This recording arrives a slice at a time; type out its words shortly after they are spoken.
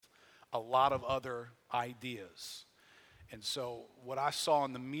a lot of other ideas. And so what I saw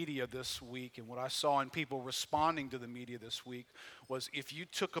in the media this week and what I saw in people responding to the media this week was if you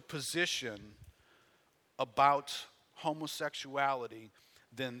took a position about homosexuality,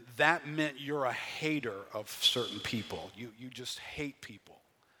 then that meant you're a hater of certain people. You just hate people.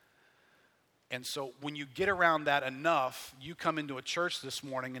 And so when you get around that enough, you come into a church this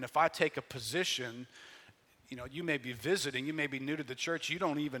morning, and if I take a position, you may be visiting, you may be new to the church, you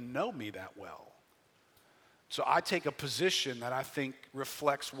don't even know me that well. So I take a position that I think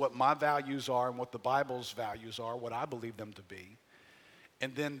reflects what my values are and what the Bible's values are, what I believe them to be.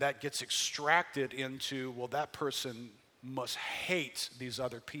 And then that gets extracted into, well, that person must hate these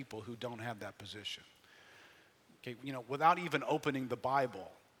other people who don't have that position. Okay, without even opening the Bible,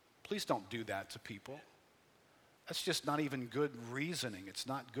 please don't do that to people. That's just not even good reasoning. It's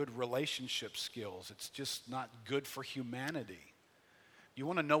not good relationship skills. It's just not good for humanity. You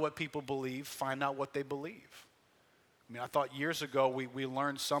want to know what people believe, find out what they believe. I thought years ago we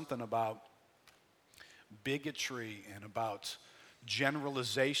learned something about bigotry and about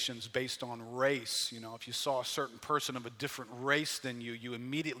generalizations based on race. If you saw a certain person of a different race than you, you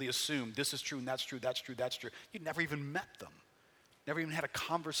immediately assumed this is true and that's true, that's true, that's true. You never even met them, never even had a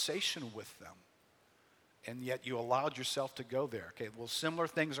conversation with them. And yet you allowed yourself to go there. Okay, well, similar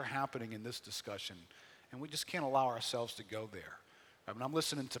things are happening in this discussion, and we just can't allow ourselves to go there. When I'm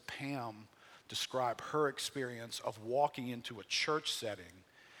listening to Pam describe her experience of walking into a church setting,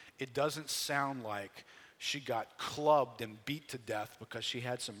 it doesn't sound like she got clubbed and beat to death because she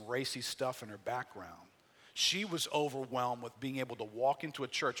had some racy stuff in her background. She was overwhelmed with being able to walk into a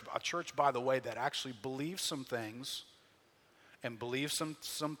church, by the way, that actually believes some things and believes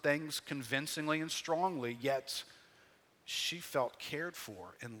some things convincingly and strongly, yet she felt cared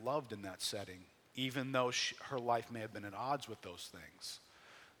for and loved in that setting, even though her life may have been at odds with those things.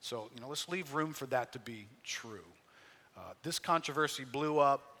 So, let's leave room for that to be true. This controversy blew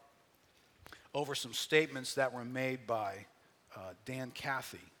up over some statements that were made by Dan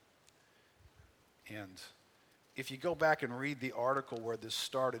Cathy. And if you go back and read the article where this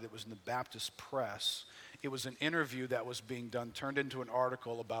started, it was in the Baptist Press. It was an interview that was being done, turned into an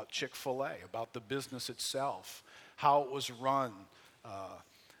article about Chick-fil-A, about the business itself, how it was run,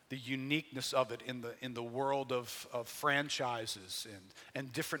 the uniqueness of it in the world of franchises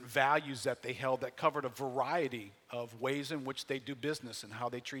and different values that they held that covered a variety of ways in which they do business and how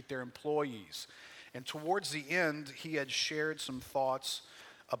they treat their employees. And towards the end, he had shared some thoughts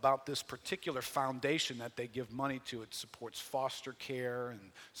about this particular foundation that they give money to. It supports foster care and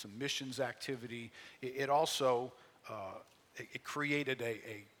some missions activity. It also it created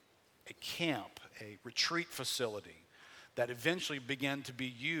a camp, a retreat facility that eventually began to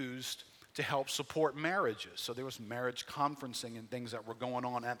be used to help support marriages. So there was marriage conferencing and things that were going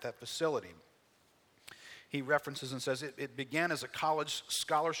on at that facility. He references and says, it began as a college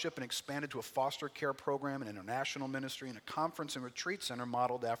scholarship and expanded to a foster care program, an international ministry, and a conference and retreat center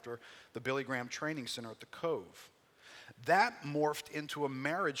modeled after the Billy Graham Training Center at the Cove. That morphed into a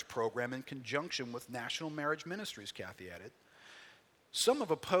marriage program in conjunction with National Marriage Ministries, Cathy added. Some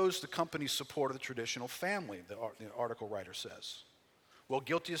have opposed the company's support of the traditional family, the article writer says. Well,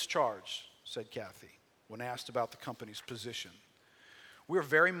 guilty as charged, said Cathy, when asked about the company's position. We're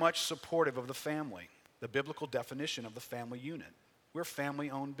very much supportive of the family, the biblical definition of the family unit. We're a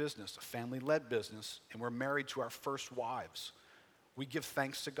family-owned business, a family-led business, and we're married to our first wives. We give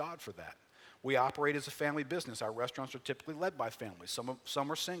thanks to God for that. We operate as a family business. Our restaurants are typically led by families.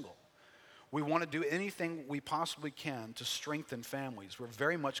 Some are single. We want to do anything we possibly can to strengthen families. We're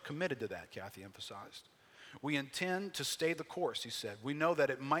very much committed to that, Cathy emphasized. We intend to stay the course, he said. We know that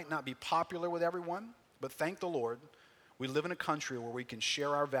it might not be popular with everyone, but thank the Lord, we live in a country where we can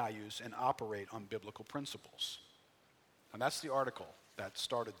share our values and operate on biblical principles. And that's the article that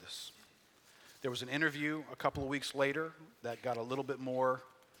started this. There was an interview a couple of weeks later that got a little bit more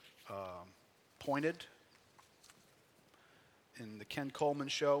pointed in the Ken Coleman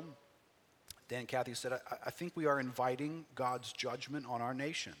show. Dan Cathy said, I think we are inviting God's judgment on our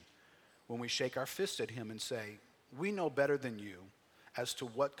nation when we shake our fist at him and say, we know better than you as to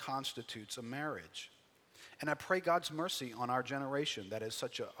what constitutes a marriage. And I pray God's mercy on our generation that has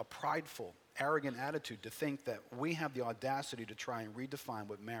such a prideful, arrogant attitude to think that we have the audacity to try and redefine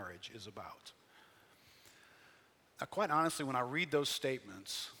what marriage is about. Now, quite honestly, when I read those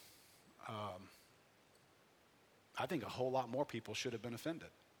statements, I think a whole lot more people should have been offended.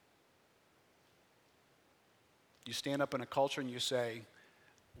 You stand up in a culture and you say,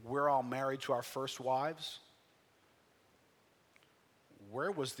 we're all married to our first wives.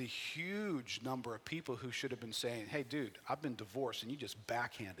 where was the huge number of people who should have been saying, hey, dude, I've been divorced, and you just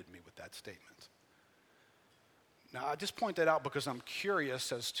backhanded me with that statement? Now, I just point that out because I'm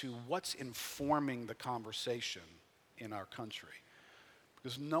curious as to what's informing the conversation in our country.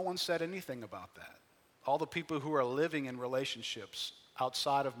 Because no one said anything about that. All the people who are living in relationships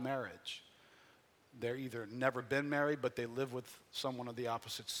outside of marriage, they're either never been married, but they live with someone of the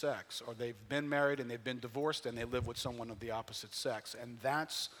opposite sex, or they've been married and they've been divorced and they live with someone of the opposite sex. And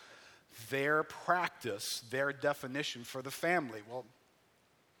that's their practice, their definition for the family. Well,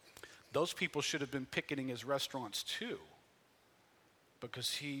 those people should have been picketing his restaurants too,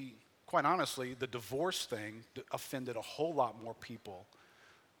 because quite honestly, the divorce thing offended a whole lot more people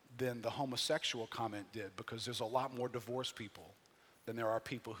than the homosexual comment did, because there's a lot more divorced people than there are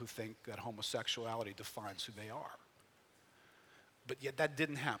people who think that homosexuality defines who they are. But yet that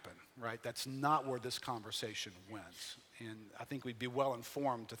didn't happen, right? That's not where this conversation went. And I think we'd be well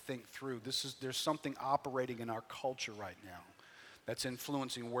informed to think through, there's something operating in our culture right now that's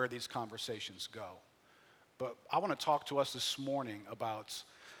influencing where these conversations go. But I want to talk to us this morning about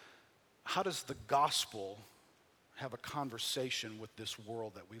how does the gospel have a conversation with this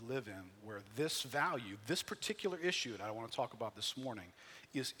world that we live in, where this value, this particular issue that I want to talk about this morning,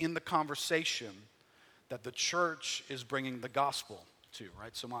 is in the conversation that the church is bringing the gospel to,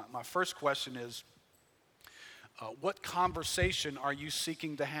 right? So my first question is, what conversation are you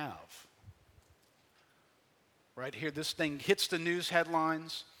seeking to have? Right here, this thing hits the news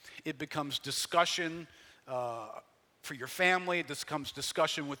headlines. It becomes discussion for your family. It becomes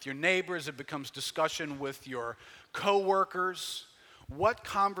discussion with your neighbors. It becomes discussion with your coworkers. What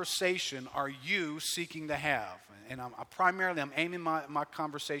conversation are you seeking to have? And I'm aiming my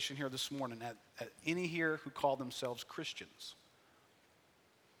conversation here this morning at any here who call themselves Christians.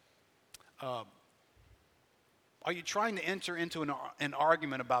 Are you trying to enter into an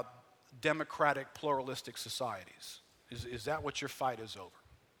argument about democratic, pluralistic societies? Is that what your fight is over?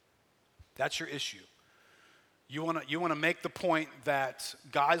 That's your issue. You want to make the point that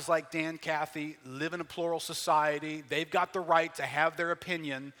guys like Dan Cathy live in a plural society. They've got the right to have their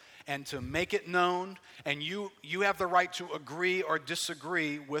opinion and to make it known, and you have the right to agree or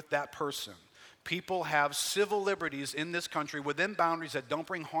disagree with that person. People have civil liberties in this country within boundaries that don't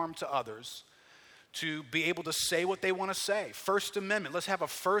bring harm to others to be able to say what they want to say. First Amendment. Let's have a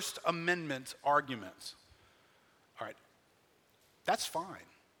First Amendment argument. All right. That's fine.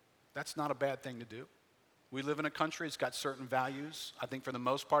 That's not a bad thing to do. We live in a country that's got certain values. I think for the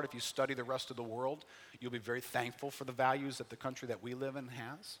most part, if you study the rest of the world, you'll be very thankful for the values that the country that we live in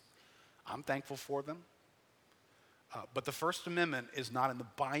has. I'm thankful for them. But the First Amendment is not in the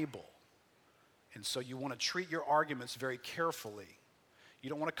Bible. And so you want to treat your arguments very carefully. You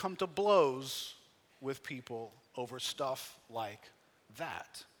don't want to come to blows with people over stuff like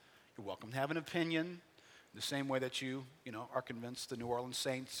that. You're welcome to have an opinion, the same way that you are convinced the New Orleans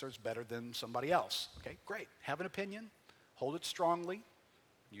Saints are better than somebody else. Okay, great. Have an opinion. Hold it strongly.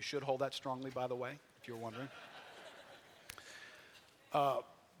 You should hold that strongly, by the way, if you're wondering.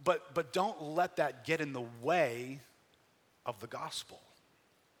 But don't let that get in the way of the gospel.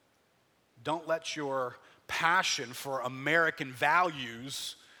 Don't let your passion for American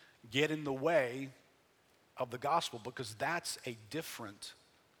values get in the way of the gospel, because that's a different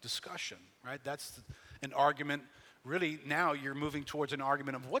discussion, right? That's an argument. Really, now you're moving towards an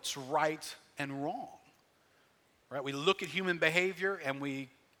argument of what's right and wrong, right? We look at human behavior and we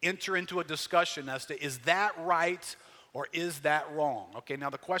enter into a discussion as to, is that right or is that wrong? Okay,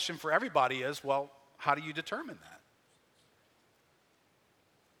 now the question for everybody is, well, how do you determine that?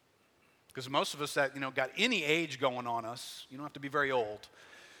 Because most of us that, got any age going on us, you don't have to be very old,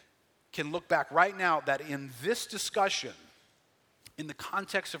 can look back right now that in this discussion, in the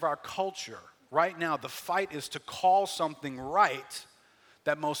context of our culture, right now, the fight is to call something right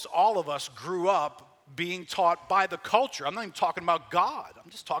that most all of us grew up being taught by the culture. I'm not even talking about God. I'm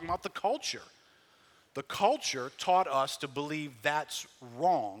just talking about the culture. The culture taught us to believe that's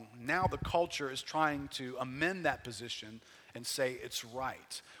wrong. Now the culture is trying to amend that position and say it's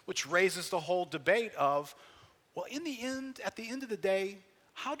right, which raises the whole debate of, well, at the end of the day,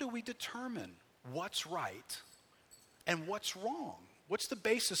 how do we determine what's right and what's wrong? What's the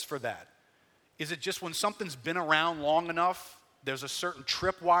basis for that? Is it just when something's been around long enough, there's a certain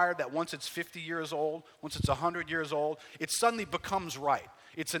tripwire that once it's 50 years old, once it's 100 years old, it suddenly becomes right?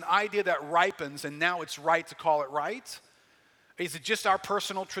 It's an idea that ripens and now it's right to call it right? Is it just our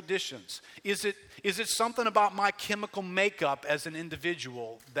personal traditions? Is it something about my chemical makeup as an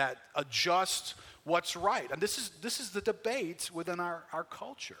individual that adjusts what's right? And this is the debate within our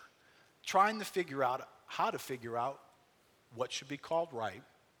culture, trying to figure out how to figure out what should be called right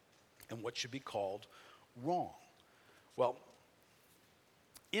and what should be called wrong. Well,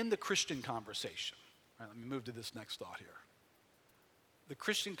 in the Christian conversation, all right, let me move to this next thought here. The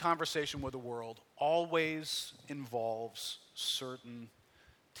Christian conversation with the world always involves certain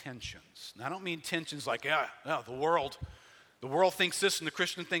tensions. Now, I don't mean tensions like, the world thinks this and the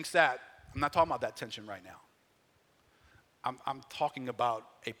Christian thinks that. I'm not talking about that tension right now. I'm talking about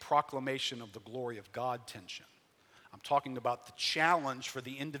a proclamation of the glory of God tension. I'm talking about the challenge for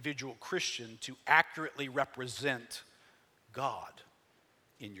the individual Christian to accurately represent God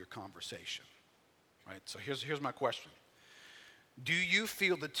in your conversation. Right? So here's my question. Do you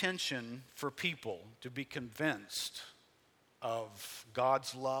feel the tension for people to be convinced of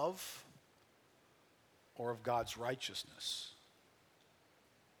God's love or of God's righteousness?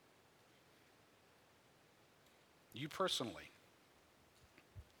 You personally,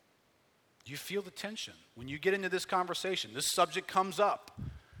 do you feel the tension? When you get into this conversation, this subject comes up,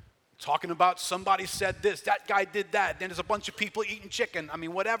 talking about somebody said this, that guy did that, then there's a bunch of people eating chicken. I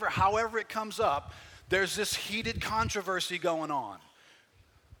mean, whatever, however it comes up, there's this heated controversy going on.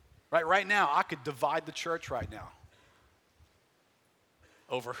 Right now, I could divide the church right now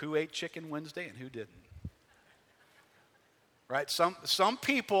over who ate chicken Wednesday and who didn't. Right? Some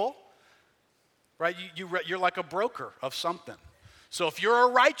people, right, you're like a broker of something. So if you're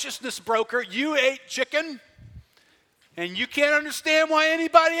a righteousness broker, you ate chicken, and you can't understand why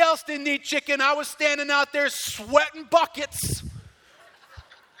anybody else didn't eat chicken. I was standing out there sweating buckets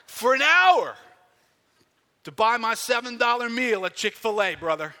for an hour to buy my $7 meal at Chick-fil-A,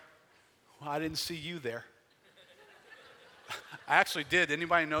 brother. Well, I didn't see you there. I actually did.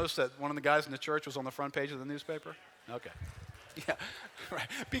 Anybody notice that one of the guys in the church was on the front page of the newspaper? Okay. Yeah, right.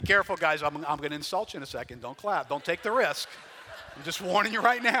 Be careful, guys. I'm going to insult you in a second. Don't clap. Don't take the risk. I'm just warning you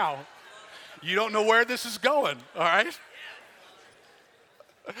right now. You don't know where this is going, all right?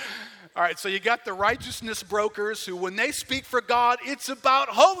 All right, so you got the righteousness brokers who, when they speak for God, it's about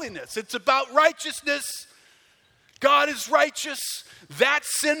holiness. It's about righteousness. God is righteous.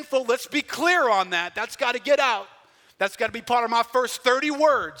 That's sinful. Let's be clear on that. That's got to get out. That's got to be part of my first 30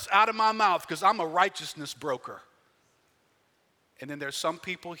 words out of my mouth because I'm a righteousness broker. And then there's some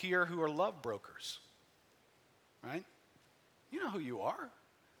people here who are love brokers, right? You know who you are.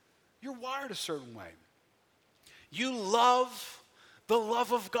 You're wired a certain way. You love the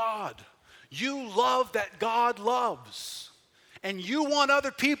love of God. You love that God loves. And you want other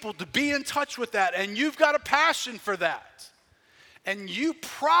people to be in touch with that. And you've got a passion for that. And you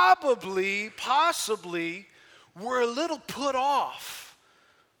possibly were a little put off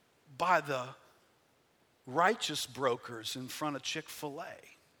by the righteous brokers in front of Chick-fil-A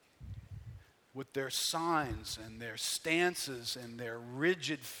with their signs and their stances and their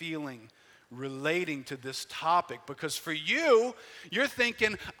rigid feeling relating to this topic. Because for you, you're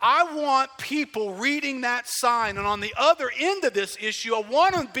thinking, I want people reading that sign, and on the other end of this issue, I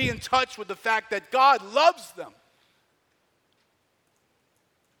want them to be in touch with the fact that God loves them.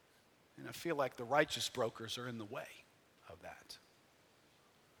 And I feel like the righteous brokers are in the way of that.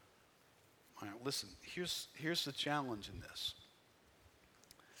 All right, listen, here's the challenge in this.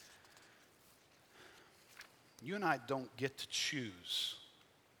 You and I don't get to choose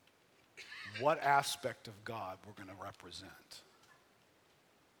what aspect of God we're going to represent.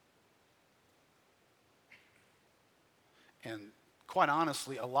 And quite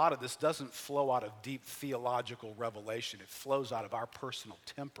honestly, a lot of this doesn't flow out of deep theological revelation. It flows out of our personal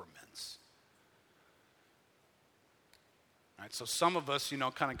temperaments. All right, so some of us,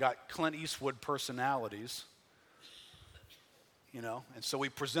 kind of got Clint Eastwood personalities, and so we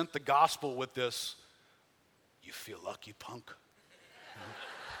present the gospel with this, you feel lucky, punk.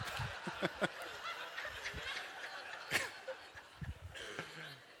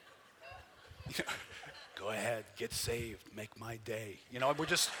 Go ahead, get saved, make my day. We're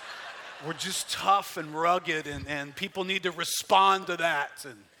just tough and rugged, and people need to respond to that.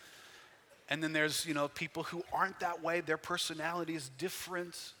 And then there's, people who aren't that way. Their personality is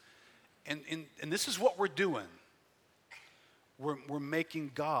different. And this is what we're doing. We're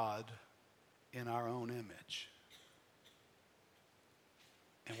making God in our own image.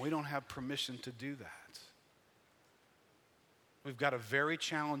 And we don't have permission to do that. We've got a very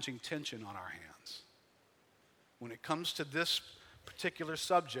challenging tension on our hands. When it comes to this particular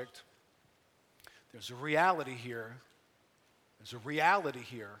subject, there's a reality here. There's a reality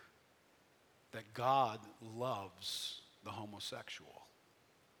here that God loves the homosexual.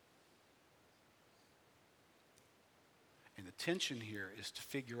 And the tension here is to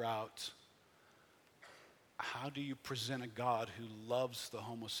figure out, how do you present a God who loves the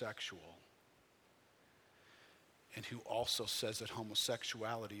homosexual and who also says that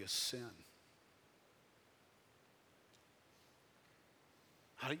homosexuality is sin.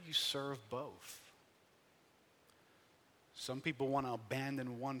 How do you serve both? Some people want to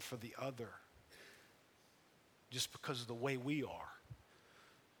abandon one for the other just because of the way we are.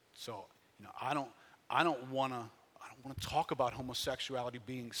 So, I don't want to talk about homosexuality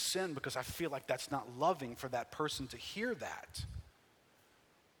being sin because I feel like that's not loving for that person to hear that.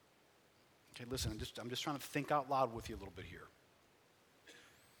 Okay, listen, I'm just trying to think out loud with you a little bit here.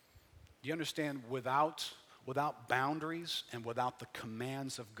 Do you understand, without boundaries and without the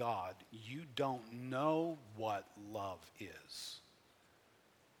commands of God, you don't know what love is.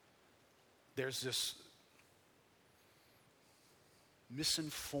 There's this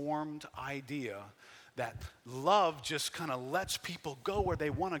misinformed idea that love just kind of lets people go where they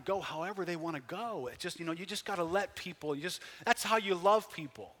want to go, however they want to go. It just, you just got to let people, that's how you love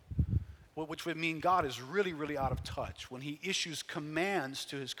people. Which would mean God is really, really out of touch when he issues commands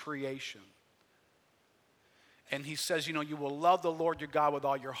to his creation. And he says, you will love the Lord your God with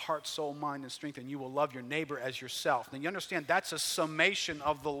all your heart, soul, mind, and strength, and you will love your neighbor as yourself. Now you understand that's a summation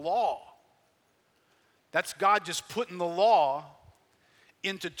of the law. That's God just putting the law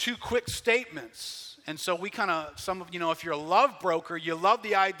into two quick statements. And so we kind of, if you're a love broker, you love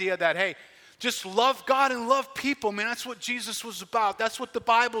the idea that, hey, just love God and love people. Man, that's what Jesus was about. That's what the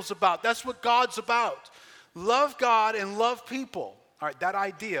Bible's about. That's what God's about. Love God and love people. All right, that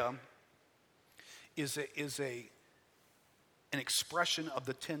idea is an expression of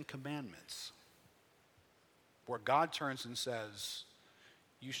the Ten Commandments, where God turns and says,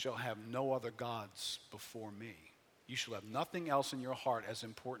 you shall have no other gods before me. You shall have nothing else in your heart as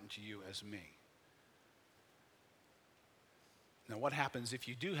important to you as me. Now, what happens if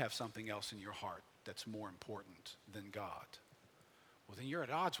you do have something else in your heart that's more important than God? Well, then you're at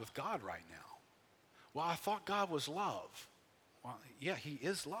odds with God right now. Well, I thought God was love. Well, yeah, he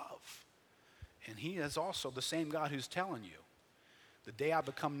is love. And he is also the same God who's telling you, the day I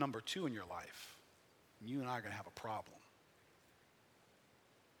become number 2 in your life, you and I are going to have a problem.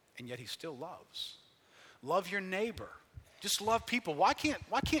 And yet he still loves. Love your neighbor. Just love people. Why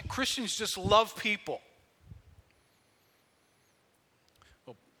can't Christians just love people?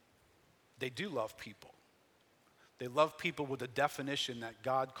 Well, they do love people. They love people with a definition that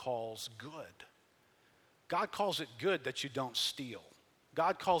God calls good. God calls it good that you don't steal.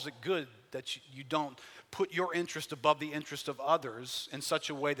 God calls it good that you don't put your interest above the interest of others in such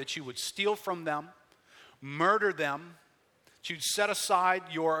a way that you would steal from them, murder them, that you'd set aside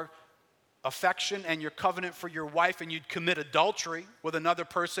your affection and your covenant for your wife, and you'd commit adultery with another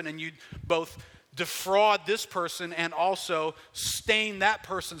person, and you'd both defraud this person and also stain that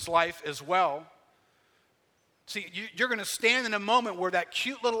person's life as well. See, you're going to stand in a moment where that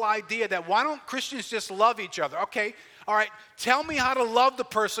cute little idea that why don't Christians just love each other? Okay, all right, tell me how to love the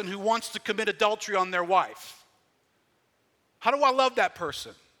person who wants to commit adultery on their wife. How do I love that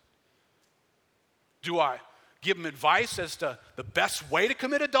person? Do I give them advice as to the best way to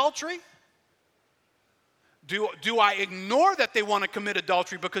commit adultery? Do I ignore that they want to commit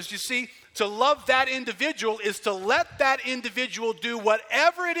adultery? Because you see, to love that individual is to let that individual do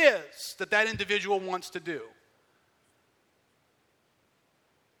whatever it is that that individual wants to do.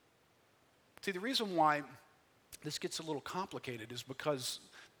 See, the reason why this gets a little complicated is because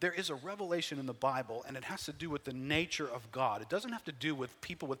there is a revelation in the Bible, and it has to do with the nature of God. It doesn't have to do with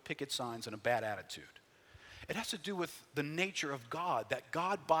people with picket signs and a bad attitude. It has to do with the nature of God, that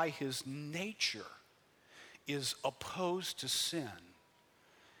God by his nature is opposed to sin,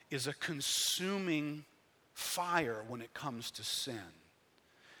 is a consuming fire when it comes to sin.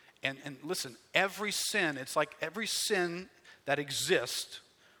 And listen, every sin, it's like every sin that exists,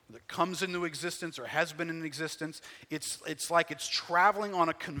 that comes into existence or has been in existence, it's like it's traveling on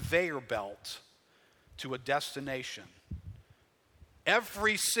a conveyor belt to a destination.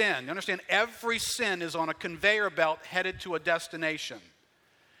 Every sin, you understand, every sin is on a conveyor belt headed to a destination.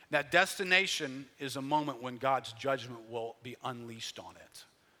 That destination is a moment when God's judgment will be unleashed on it,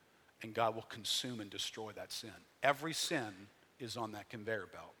 and God will consume and destroy that sin. Every sin is on that conveyor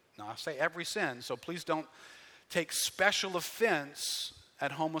belt. Now, I say every sin, so please don't take special offense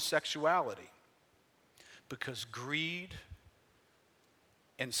at homosexuality, because greed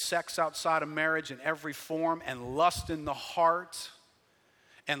and sex outside of marriage in every form and lust in the heart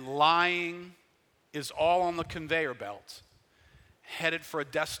and lying is all on the conveyor belt, headed for a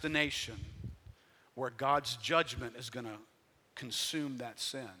destination where God's judgment is going to consume that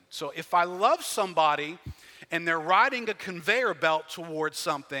sin. So if I love somebody and they're riding a conveyor belt towards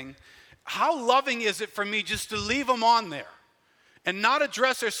something, how loving is it for me just to leave them on there and not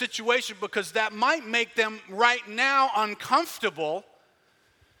address their situation because that might make them right now uncomfortable.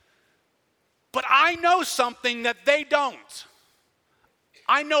 But I know something that they don't.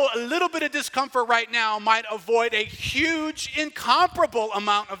 I know a little bit of discomfort right now might avoid a huge, incomparable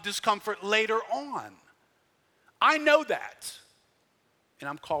amount of discomfort later on. I know that. And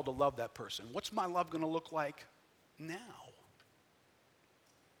I'm called to love that person. What's my love going to look like now?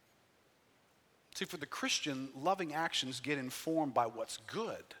 See, for the Christian, loving actions get informed by what's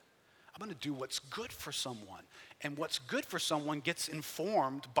good. I'm going to do what's good for someone. And what's good for someone gets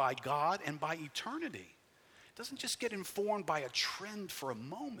informed by God and by eternity. It doesn't just get informed by a trend for a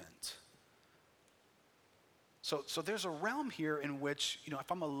moment. So there's a realm here in which,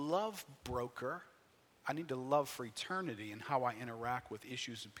 if I'm a love broker, I need to love for eternity and how I interact with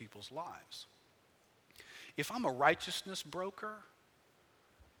issues in people's lives. If I'm a righteousness broker,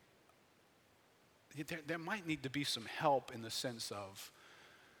 there might need to be some help in the sense of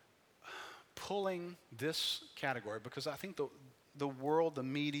pulling this category, because I think the world, the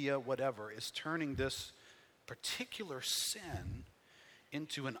media, whatever, is turning this particular sin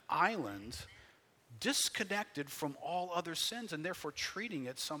into an island disconnected from all other sins and therefore treating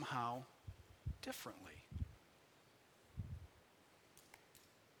it somehow differently.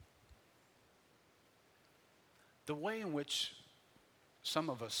 The way in which some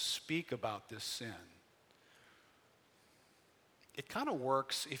of us speak about this sin, it kind of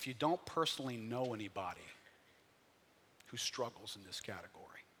works if you don't personally know anybody who struggles in this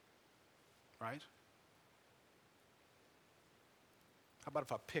category, right? How about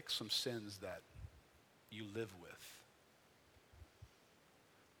if I pick some sins that you live with?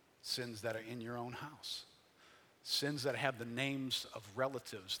 Sins that are in your own house. Sins that have the names of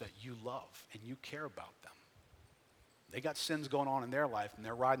relatives that you love and you care about them. They got sins going on in their life and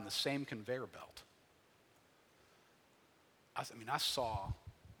they're riding the same conveyor belt. I saw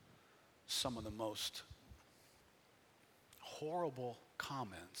some of the most horrible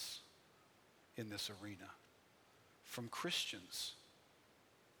comments in this arena from Christians.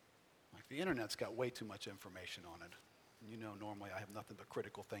 Like, the internet's got way too much information on it. Normally I have nothing but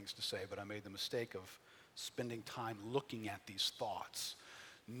critical things to say, but I made the mistake of spending time looking at these thoughts.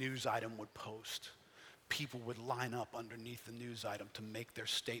 News item would post. People would line up underneath the news item to make their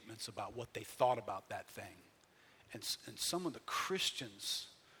statements about what they thought about that thing. And some of the Christians,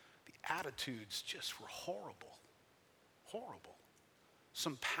 the attitudes just were horrible. Horrible.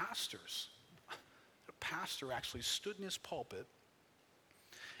 Some pastors, a pastor actually stood in his pulpit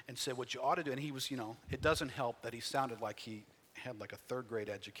and said what you ought to do. And he was, it doesn't help that he sounded like he had like a third grade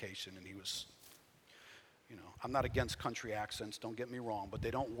education and he was, I'm not against country accents, don't get me wrong, but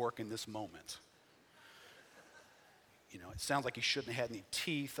they don't work in this moment. It sounds like he shouldn't have had any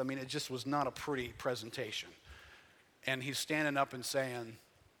teeth. It just was not a pretty presentation. And he's standing up and saying,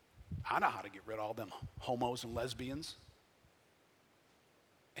 I know how to get rid of all them homos and lesbians.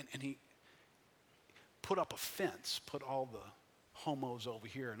 And he put up a fence, put all the homos over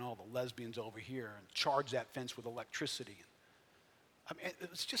here and all the lesbians over here and charged that fence with electricity. It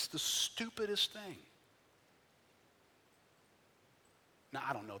was just the stupidest thing. Now,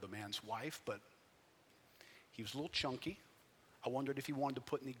 I don't know the man's wife, but he was a little chunky. I wondered if he wanted to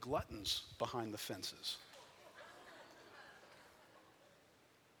put any gluttons behind the fences.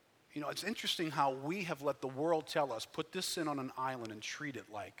 It's interesting how we have let the world tell us, put this sin on an island and treat it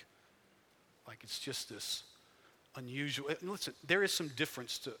like it's just this unusual. Listen, there is some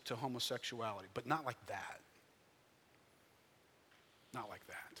difference to homosexuality, but not like that. Not like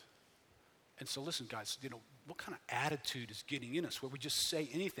that. And so listen, guys, what kind of attitude is getting in us where we just say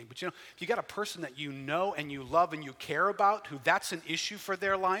anything? But if you got a person that you know and you love and you care about, who that's an issue for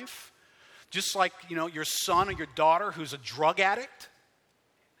their life, just like, your son or your daughter who's a drug addict,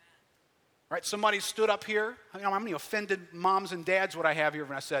 right? Somebody stood up here. How many offended moms and dads would I have here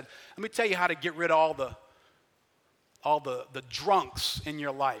when I said, let me tell you how to get rid of all the drunks in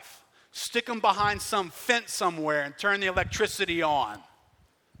your life. Stick them behind some fence somewhere and turn the electricity on.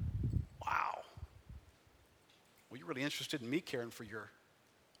 Wow. Well, you're really interested in me caring for your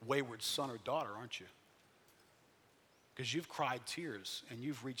wayward son or daughter, aren't you? Because you've cried tears and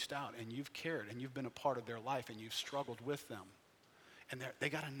you've reached out and you've cared and you've been a part of their life and you've struggled with them. And they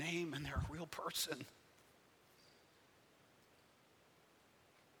got a name and they're a real person.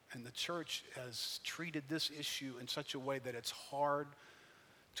 And the church has treated this issue in such a way that it's hard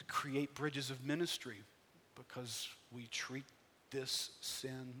to create bridges of ministry because we treat this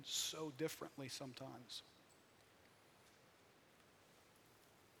sin so differently sometimes.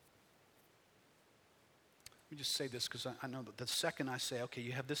 Let me just say this because I know that the second I say, okay,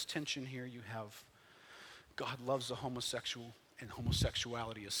 you have this tension here, you have God loves the homosexual, and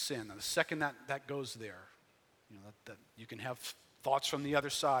homosexuality is sin. And the second that goes there, that you can have thoughts from the other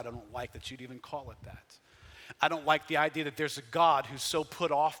side. I don't like that you'd even call it that. I don't like the idea that there's a God who's so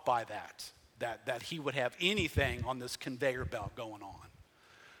put off by that he would have anything on this conveyor belt going on.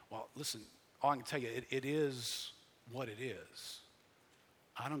 Well, listen, all I can tell you, it is what it is.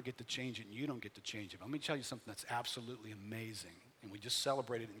 I don't get to change it, and you don't get to change it. But let me tell you something that's absolutely amazing. And we just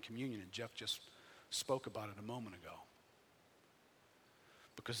celebrated in communion, and Jeff just spoke about it a moment ago.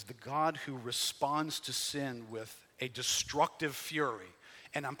 Because the God who responds to sin with a destructive fury,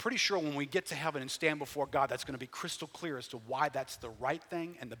 and I'm pretty sure when we get to heaven and stand before God, that's going to be crystal clear as to why that's the right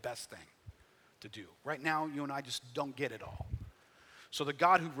thing and the best thing to do. Right now, you and I just don't get it all. So the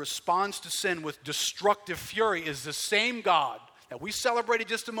God who responds to sin with destructive fury is the same God that we celebrated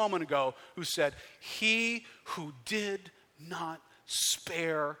just a moment ago, who said, he who did not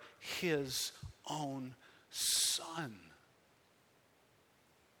spare his own son.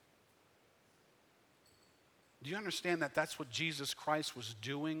 Do you understand that that's what Jesus Christ was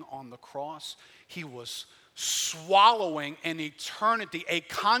doing on the cross? He was swallowing an eternity, a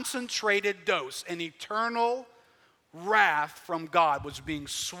concentrated dose, an eternal wrath from God was being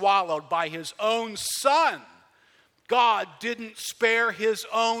swallowed by his own son. God didn't spare his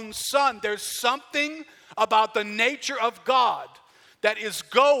own son. There's something about the nature of God that is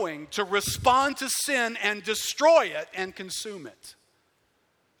going to respond to sin and destroy it and consume it.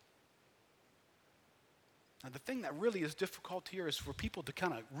 Now, the thing that really is difficult here is for people to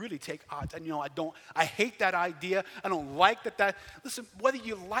kind of really take odds. And I hate that idea. I don't like that. Listen, whether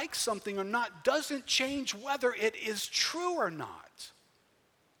you like something or not doesn't change whether it is true or not.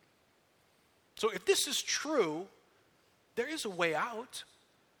 So if this is true, there is a way out.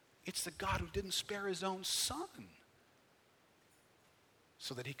 It's the God who didn't spare his own son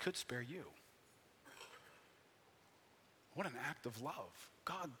so that he could spare you. What an act of love.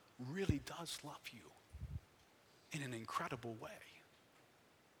 God really does love you in an incredible way.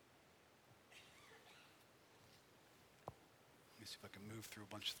 Let me see if I can move through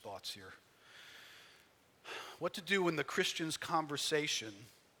a bunch of thoughts here. What to do when the Christian's conversation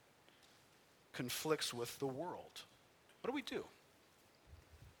conflicts with the world? What do we do?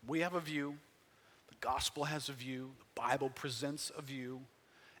 We have a view. The gospel has a view. The Bible presents a view.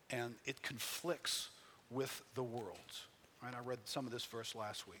 And it conflicts with the world. Right? I read some of this verse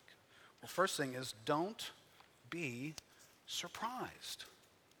last week. Well, first thing is, don't be surprised.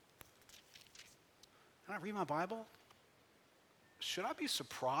 Can I read my Bible? Should I be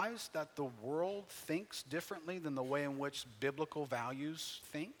surprised that the world thinks differently than the way in which biblical values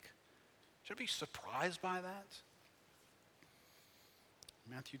think? Should I be surprised by that?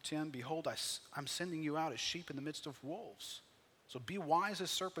 Matthew 10, behold, I'm sending you out as sheep in the midst of wolves. So be wise as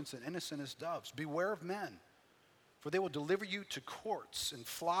serpents and innocent as doves. Beware of men, for they will deliver you to courts and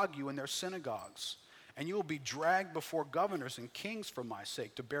flog you in their synagogues. And you will be dragged before governors and kings for my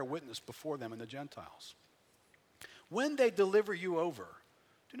sake to bear witness before them and the Gentiles. When they deliver you over,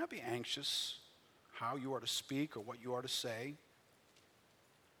 do not be anxious how you are to speak or what you are to say.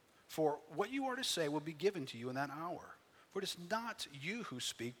 For what you are to say will be given to you in that hour. For it is not you who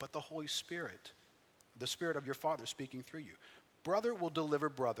speak, but the Holy Spirit, the Spirit of your Father speaking through you. Brother will deliver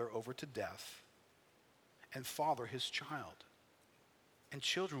brother over to death, and father his child. And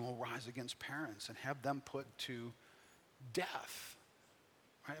children will rise against parents and have them put to death.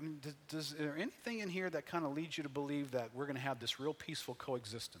 Right? I mean, is there anything in here that kind of leads you to believe that we're going to have this real peaceful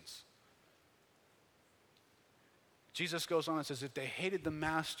coexistence? Jesus goes on and says, if they hated the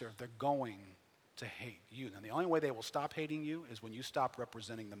master, they're going to hate you. And the only way they will stop hating you is when you stop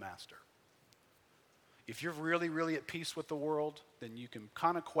representing the master. If you're really, really at peace with the world, then you can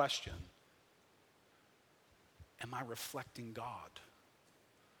kind of question, am I reflecting God?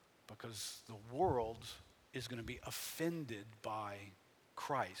 Because the world is going to be offended by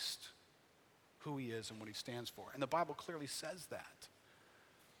Christ, who he is and what he stands for. And the Bible clearly says that.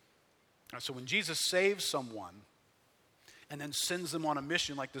 So when Jesus saves someone and then sends them on a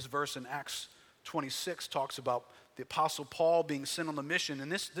mission, like this verse in Acts 26 talks about the Apostle Paul being sent on the mission. And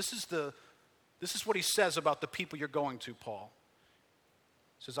this is what he says about the people you're going to, Paul.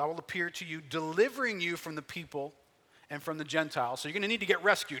 He says, I will appear to you, delivering you from the people and from the Gentiles. So you're going to need to get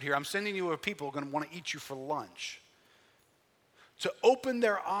rescued here. I'm sending you a people who are going to want to eat you for lunch. To open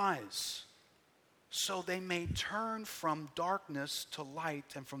their eyes so they may turn from darkness to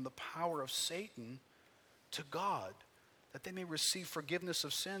light and from the power of Satan to God, that they may receive forgiveness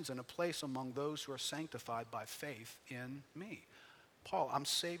of sins and a place among those who are sanctified by faith in me. Paul, I'm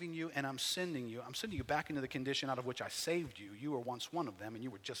saving you and I'm sending you. I'm sending you back into the condition out of which I saved you. You were once one of them and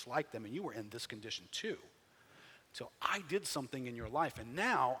you were just like them and you were in this condition too. till I did something in your life. And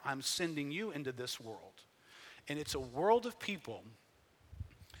now I'm sending you into this world. And it's a world of people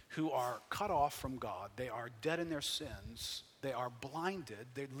who are cut off from God. They are dead in their sins. They are blinded.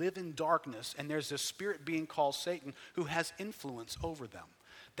 They live in darkness. And there's this spirit being called Satan who has influence over them.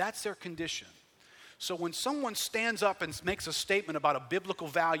 That's their condition. So when someone stands up and makes a statement about a biblical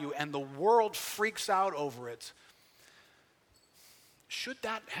value and the world freaks out over it, should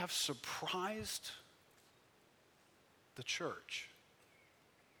that have surprised the church?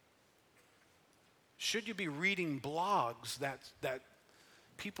 Should you be reading blogs that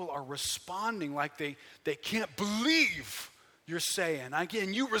people are responding like they can't believe you're saying?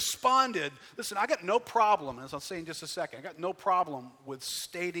 Again, you responded. Listen, I got no problem, as I'll say in just a second, I got no problem with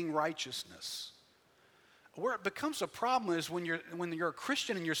stating righteousness. Where it becomes a problem is when you're a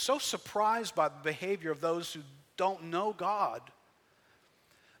Christian and you're so surprised by the behavior of those who don't know God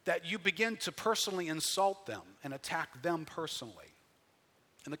that you begin to personally insult them and attack them personally.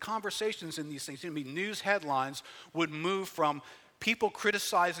 And the conversations in these things, news headlines would move from people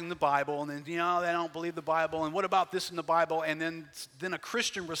criticizing the Bible and then, they don't believe the Bible, and what about this in the Bible? And then a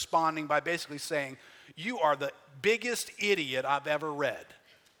Christian responding by basically saying, you are the biggest idiot I've ever read.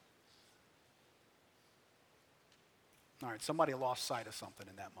 All right, somebody lost sight of something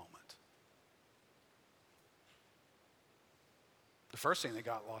in that moment. The first thing they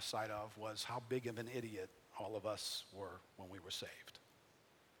got lost sight of was how big of an idiot all of us were when we were saved.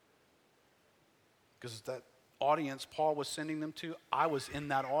 Because that audience Paul was sending them to, I was in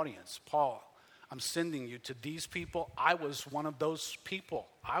that audience. Paul, I'm sending you to these people. I was one of those people.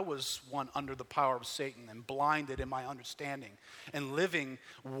 I was one under the power of Satan and blinded in my understanding and living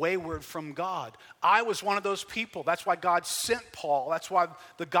wayward from God. I was one of those people. That's why God sent Paul. That's why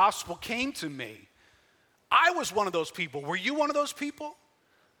the gospel came to me. I was one of those people. Were you one of those people?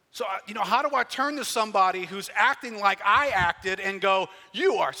 So, how do I turn to somebody who's acting like I acted and go,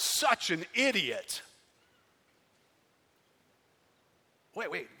 you are such an idiot?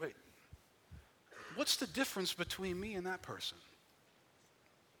 Wait. What's the difference between me and that person?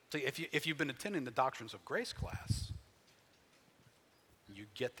 See, if you've been attending the Doctrines of Grace class, you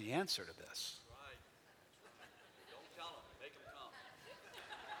get the answer to this. Right. Don't tell them. Make them come.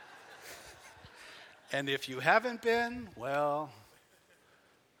 And if you haven't been, well,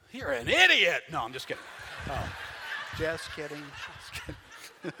 you're an idiot. No, I'm just kidding. Oh, just kidding.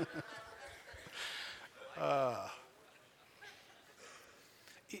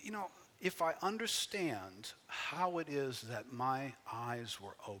 If I understand how it is that my eyes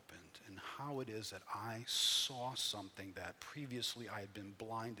were opened and how it is that I saw something that previously I had been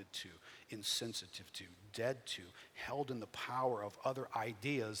blinded to, insensitive to, dead to, held in the power of other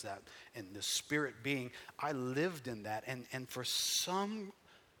ideas that, and the spirit being, I lived in that. And for some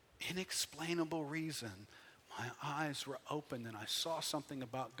inexplainable reason, my eyes were opened and I saw something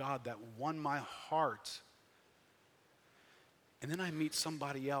about God that won my heart. And then I meet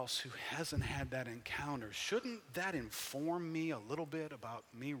somebody else who hasn't had that encounter. Shouldn't that inform me a little bit about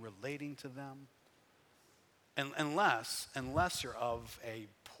me relating to them? And unless you're of a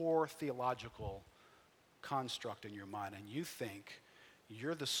poor theological construct in your mind and you think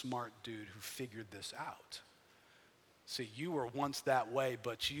you're the smart dude who figured this out. See, you were once that way,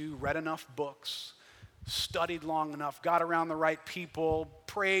 but you read enough books, studied long enough, got around the right people,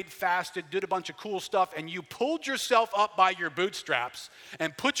 prayed, fasted, did a bunch of cool stuff, and you pulled yourself up by your bootstraps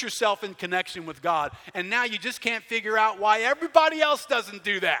and put yourself in connection with God. And now you just can't figure out why everybody else doesn't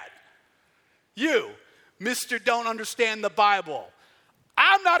do that. You, Mr. Don't Understand the Bible.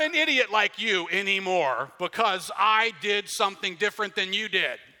 I'm not an idiot like you anymore because I did something different than you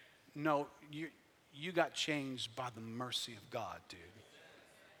did. No, you got changed by the mercy of God, dude.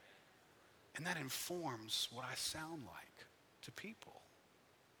 And that informs what I sound like to people.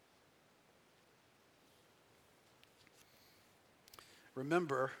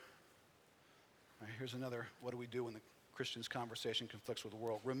 Remember, here's another, what do we do when the Christian's conversation conflicts with the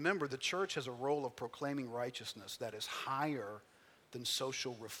world? Remember, the church has a role of proclaiming righteousness that is higher than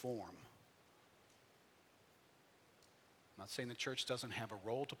social reform. I'm not saying the church doesn't have a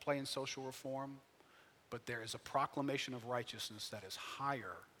role to play in social reform, but there is a proclamation of righteousness that is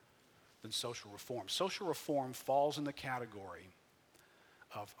higher than social reform. Social reform falls in the category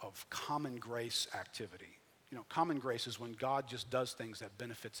of common grace activity. Common grace is when God just does things that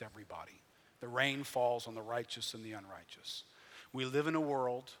benefits everybody. The rain falls on the righteous and the unrighteous. We live in a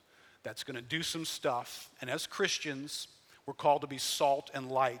world that's going to do some stuff, and as Christians, we're called to be salt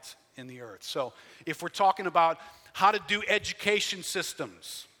and light in the earth. So if we're talking about how to do education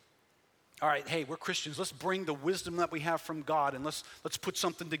systems, all right, hey, we're Christians. Let's bring the wisdom that we have from God and let's put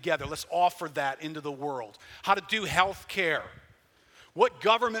something together. Let's offer that into the world. How to do health care. What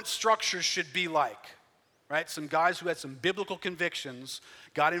government structures should be like. Right? Some guys who had some biblical convictions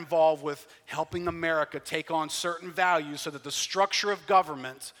got involved with helping America take on certain values so that the structure of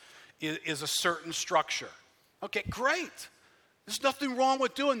government is a certain structure. Okay, great. There's nothing wrong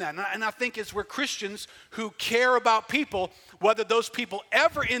with doing that. And I think as we're Christians who care about people, whether those people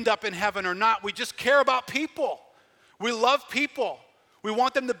ever end up in heaven or not, we just care about people. We love people. We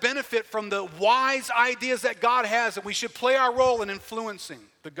want them to benefit from the wise ideas that God has, and we should play our role in influencing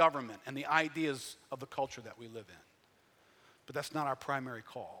the government and the ideas of the culture that we live in. But that's not our primary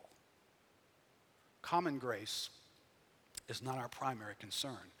call. Common grace is not our primary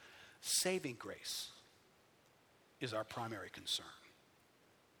concern. Saving grace is our primary concern.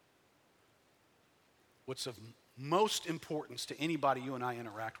 What's of most importance to anybody you and I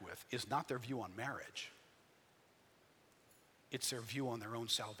interact with is not their view on marriage. It's their view on their own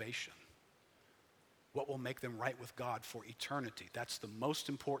salvation. What will make them right with God for eternity. That's the most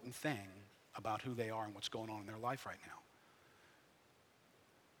important thing about who they are and what's going on in their life right now.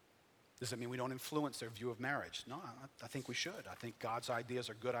 Does that mean we don't influence their view of marriage? No, I think we should. I think God's ideas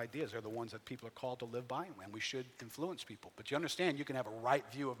are good ideas. They're the ones that people are called to live by, and we should influence people. But you understand, you can have a right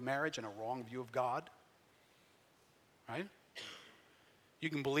view of marriage and a wrong view of God, right? You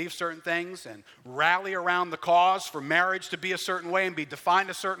can believe certain things and rally around the cause for marriage to be a certain way and be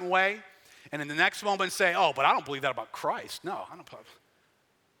defined a certain way, and in the next moment say, oh, but I don't believe that about Christ. No, I don't.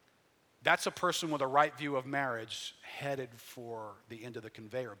 That's a person with a right view of marriage headed for the end of the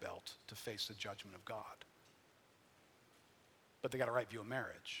conveyor belt to face the judgment of God. But they got a right view of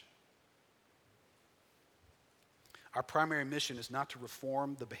marriage. Our primary mission is not to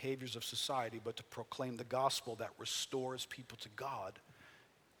reform the behaviors of society, but to proclaim the gospel that restores people to God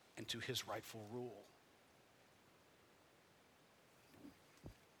and to his rightful rule.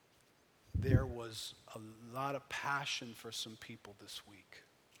 There was a lot of passion for some people this week.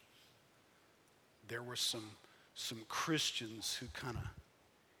 There were some Christians who kind of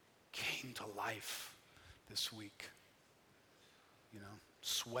came to life this week. You know,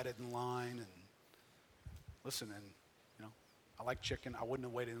 sweated in line and listen, and you know, I like chicken. I wouldn't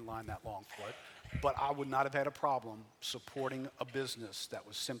have waited in line that long for it. But I would not have had a problem supporting a business that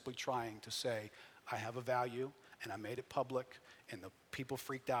was simply trying to say, I have a value, and I made it public, and the people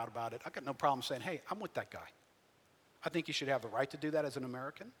freaked out about it. I got no problem saying, hey, I'm with that guy. I think you should have the right to do that as an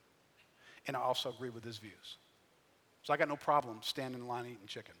American, and I also agree with his views. So I got no problem standing in line eating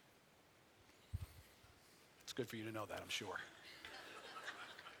chicken. It's good for you to know that, I'm sure.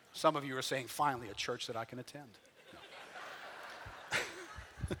 Some of you are saying, finally, a church that I can attend.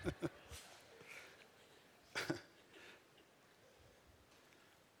 No.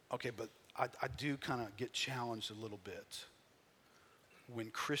 Okay, but I do kind of get challenged a little bit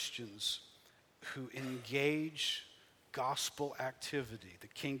when Christians who engage gospel activity, the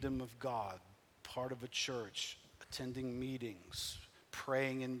kingdom of God, part of a church, attending meetings,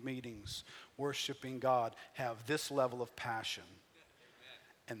 praying in meetings, worshiping God, have this level of passion.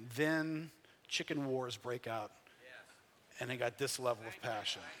 And then chicken wars break out, and they got this level of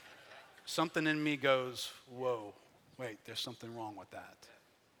passion. Something in me goes, whoa, wait, there's something wrong with that.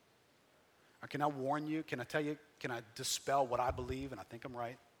 Or can I warn you? Can I tell you? Can I dispel what I believe, and I think I'm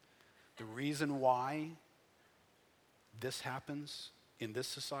right? The reason why this happens in this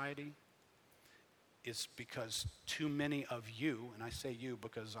society is because too many of you, and I say you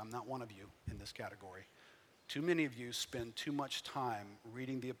because I'm not one of you in this category, too many of you spend too much time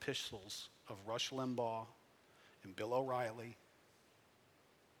reading the epistles of Rush Limbaugh and Bill O'Reilly,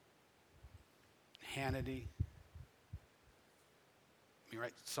 Hannity.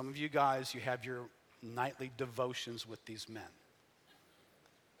 Right? Some of you guys, you have your nightly devotions with these men.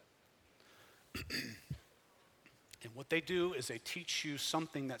 And what they do is they teach you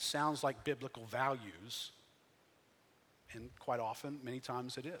something that sounds like biblical values, and quite often, many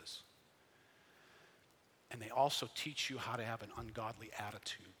times it is. And they also teach you how to have an ungodly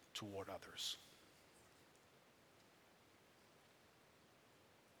attitude toward others.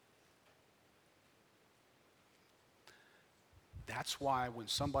 That's why when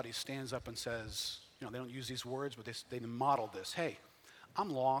somebody stands up and says, you know, they don't use these words, but they model this. Hey, I'm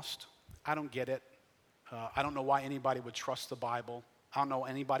lost. I don't get it. I don't know why anybody would trust the Bible. I don't know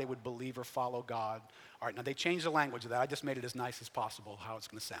anybody would believe or follow God. All right, now they changed the language of that. I just made it as nice as possible how it's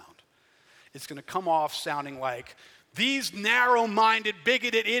going to sound. It's going to come off sounding like, these narrow-minded,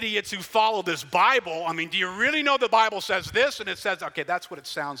 bigoted idiots who follow this Bible, I mean, do you really know the Bible says this? And it says, okay, that's what it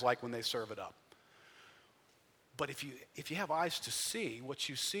sounds like when they serve it up. But if you have eyes to see, what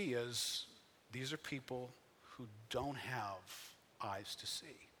you see is These are people who don't have eyes to see.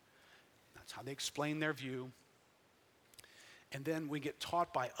 That's how they explain their view. And then we get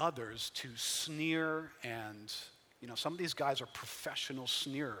taught by others to sneer, and some of these guys are professional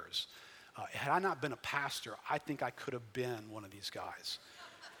sneerers. Had I not been a pastor, I think I could have been one of these guys,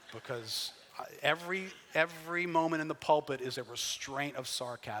 because every moment in the pulpit is a restraint of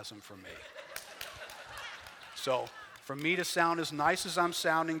sarcasm for me. So for me to sound as nice as I'm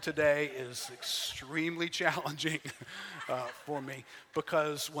sounding today is extremely challenging for me,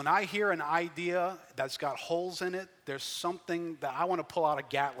 because when I hear an idea that's got holes in it, there's something that I want to pull out a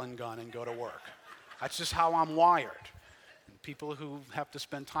Gatling gun and go to work. That's just how I'm wired. And people who have to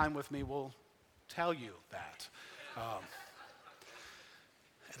spend time with me will tell you that.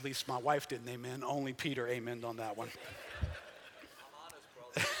 At least my wife didn't amen. Only Peter amened on that one.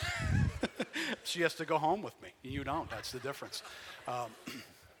 I'm honest, brother. She has to go home with me. You don't. That's the difference.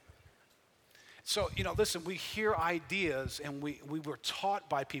 So, listen, we hear ideas, and we were taught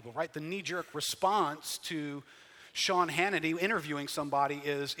by people, right? The knee-jerk response to Sean Hannity interviewing somebody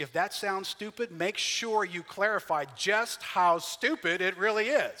is, if that sounds stupid, make sure you clarify just how stupid it really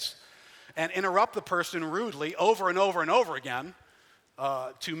is. And interrupt the person rudely over and over and over again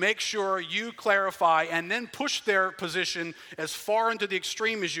to make sure you clarify, and then push their position as far into the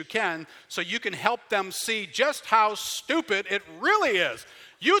extreme as you can so you can help them see just how stupid it really is.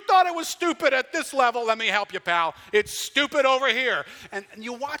 You thought it was stupid at this level. Let me help you, pal. It's stupid over here. And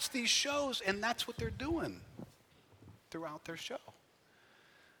you watch these shows, and that's what they're doing throughout their show.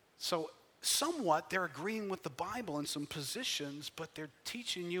 So somewhat they're agreeing with the Bible in some positions, but they're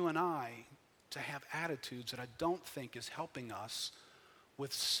teaching you and I to have attitudes that I don't think is helping us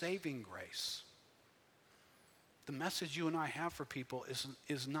with saving grace. The message you and I have for people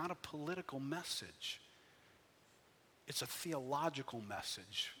is not a political message. It's a theological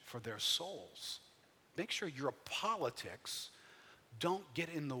message for their souls. Make sure your politics don't get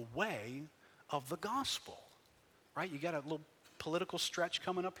in the way of the gospel, right? You got a little political stretch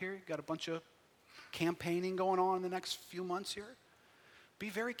coming up here. You got a bunch of campaigning going on in the next few months here. Be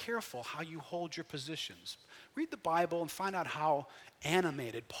very careful how you hold your positions. Read the Bible and find out how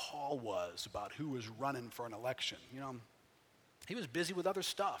animated Paul was about who was running for an election. He was busy with other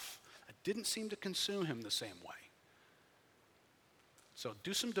stuff. It didn't seem to consume him the same way. So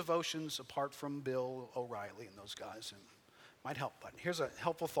do some devotions apart from Bill O'Reilly and those guys, and might help. But here's a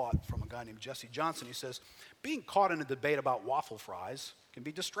helpful thought from a guy named Jesse Johnson. He says, being caught in a debate about waffle fries can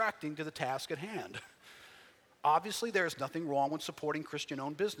be distracting to the task at hand. Obviously, there is nothing wrong with supporting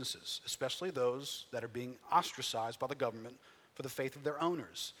Christian-owned businesses, especially those that are being ostracized by the government for the faith of their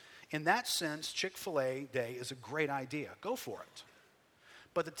owners. In that sense, Chick-fil-A Day is a great idea. Go for it.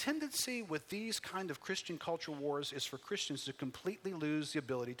 But the tendency with these kind of Christian culture wars is for Christians to completely lose the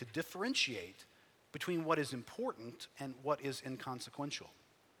ability to differentiate between what is important and what is inconsequential.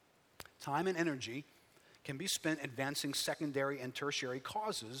 Time and energy can be spent advancing secondary and tertiary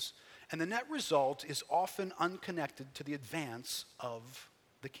causes, and the net result is often unconnected to the advance of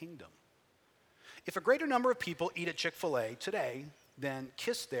the kingdom. If a greater number of people eat at Chick-fil-A today than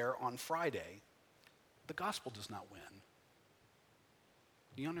kiss there on Friday, the gospel does not win.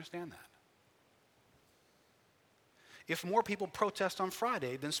 Do you understand that? If more people protest on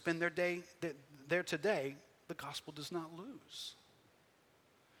Friday than spend their day there today, the gospel does not lose.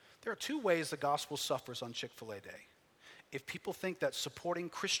 There are two ways the gospel suffers on Chick-fil-A Day. If people think that supporting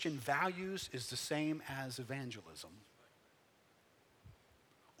Christian values is the same as evangelism,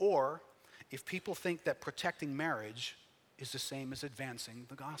 or if people think that protecting marriage is the same as advancing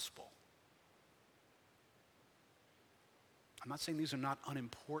the gospel. I'm not saying these are not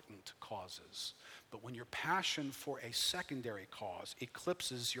unimportant causes, but when your passion for a secondary cause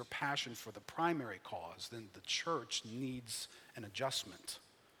eclipses your passion for the primary cause, then the church needs an adjustment.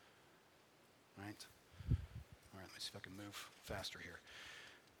 Right? All right, let me see if I can move faster here.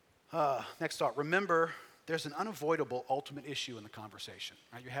 Next thought. Remember, there's an unavoidable ultimate issue in the conversation.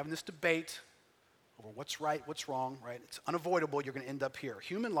 Right? You're having this debate over what's right, what's wrong, right? It's unavoidable. You're going to end up here.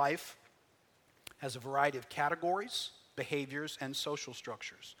 Human life has a variety of categories, behaviors, and social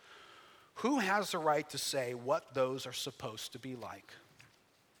structures. Who has the right to say what those are supposed to be like?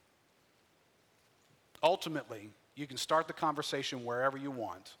 Ultimately, you can start the conversation wherever you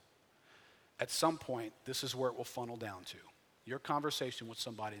want. At some point, this is where it will funnel down to. Your conversation with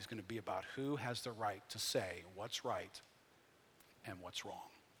somebody is going to be about who has the right to say what's right and what's wrong.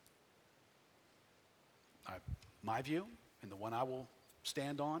 My view, and the one I will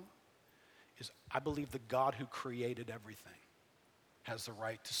stand on, is I believe the God who created everything has the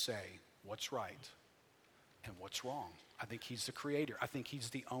right to say what's right and what's wrong. I think he's the creator. I think he's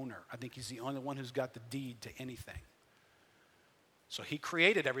the owner. I think he's the only one who's got the deed to anything. So he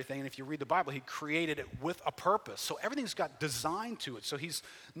created everything, and if you read the Bible, he created it with a purpose. So everything's got design to it. So he's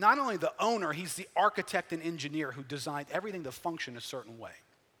not only the owner, he's the architect and engineer who designed everything to function a certain way.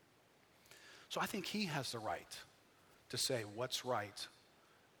 So I think he has the right to say what's right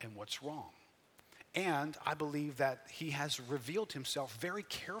and what's wrong. And I believe that he has revealed himself very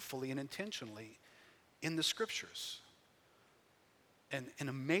carefully and intentionally in the scriptures. And an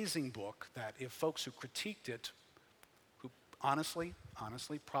amazing book that if folks who critiqued it, who honestly,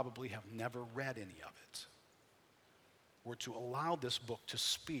 probably have never read any of it, were to allow this book to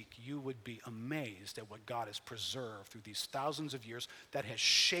speak, you would be amazed at what God has preserved through these thousands of years that has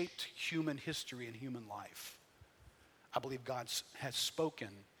shaped human history and human life. I believe God has spoken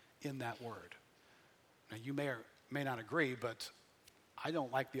in that word. Now, you may or may not agree, but I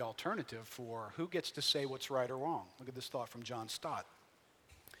don't like the alternative for who gets to say what's right or wrong. Look at this thought from John Stott.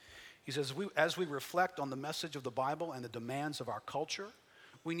 He says, as we reflect on the message of the Bible and the demands of our culture,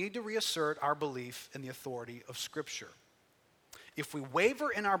 we need to reassert our belief in the authority of Scripture. If we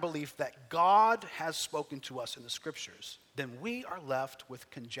waver in our belief that God has spoken to us in the Scriptures, then we are left with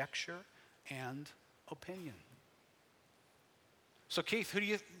conjecture and opinion. So Keith,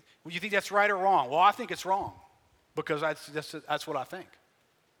 would you think that's right or wrong? Well, I think it's wrong because that's what I think.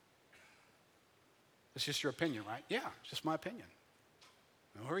 It's just your opinion, right? Yeah, it's just my opinion.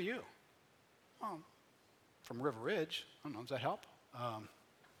 Now, who are you? Well, from River Ridge. I don't know, does that help?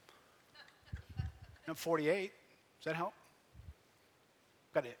 I'm 48. Does that help?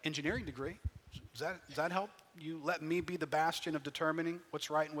 Got an engineering degree. Does that help you let me be the bastion of determining what's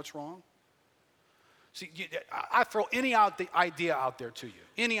right and what's wrong? See, I throw any idea out there to you.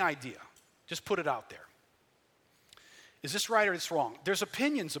 Any idea. Just put it out there. Is this right or it's wrong? There's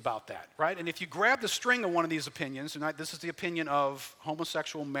opinions about that, right? And if you grab the string of one of these opinions, and this is the opinion of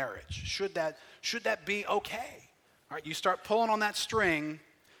homosexual marriage, should that be okay? All right, you start pulling on that string,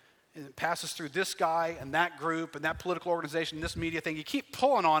 and it passes through this guy and that group and that political organization, this media thing. You keep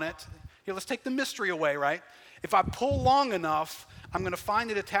pulling on it. Here, let's take the mystery away, right? If I pull long enough, I'm going to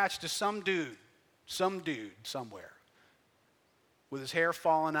find it attached to some dude somewhere with his hair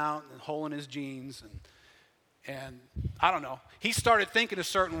falling out and a hole in his jeans. And I don't know. He started thinking a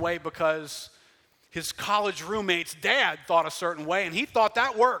certain way because his college roommate's dad thought a certain way, and he thought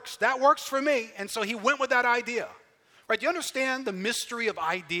that works. That works for me. And so he went with that idea. Right? Do you understand the mystery of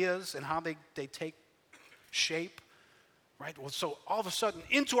ideas and how they take shape? Right? Well, so all of a sudden,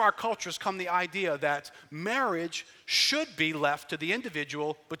 into our cultures come the idea that marriage should be left to the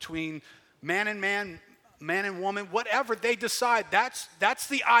individual between man and woman, whatever they decide. That's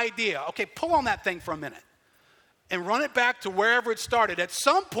the idea. Okay, pull on that thing for a minute and run it back to wherever it started. At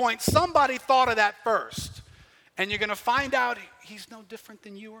some point, somebody thought of that first, and you're going to find out he's no different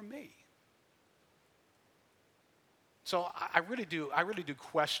than you or me. So I really do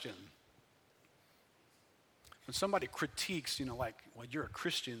question when somebody critiques, like, well, you're a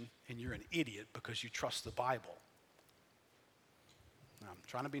Christian and you're an idiot because you trust the Bible. Now, I'm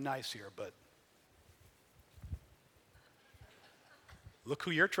trying to be nice here, but look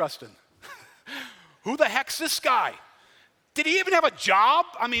who you're trusting. Who the heck's this guy? Did he even have a job?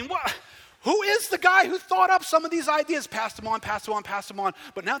 I mean, what? Who is the guy who thought up some of these ideas? Passed them on.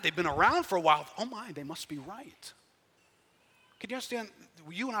 But now they've been around for a while. Oh my, they must be right. Can you understand?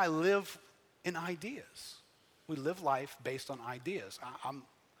 You and I live in ideas. We live life based on ideas.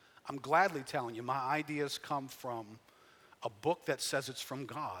 I'm gladly telling you, my ideas come from a book that says it's from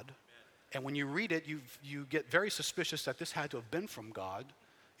God. And when you read it, you get very suspicious that this had to have been from God.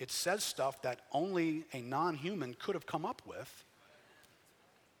 It says stuff that only a non-human could have come up with.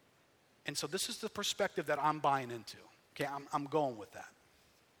 And so this is the perspective that I'm buying into. Okay, I'm going with that.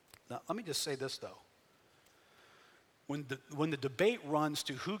 Now, let me just say this, though. When the debate runs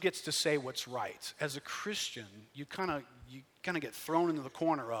to who gets to say what's right, as a Christian, you kind of get thrown into the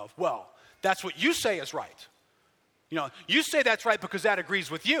corner of, well, that's what you say is right. You say that's right because that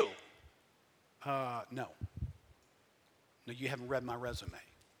agrees with you. No, you haven't read my resume.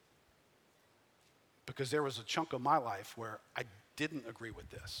 Because there was a chunk of my life where I didn't agree with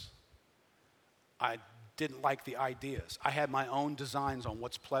this. I didn't like the ideas. I had my own designs on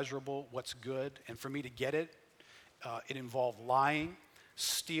what's pleasurable, what's good, and for me to get it, it involved lying,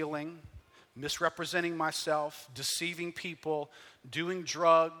 stealing, misrepresenting myself, deceiving people, doing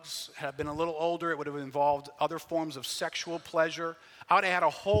drugs. Had I been a little older, it would have involved other forms of sexual pleasure. I would have had a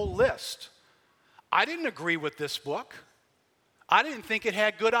whole list. I didn't agree with this book. I didn't think it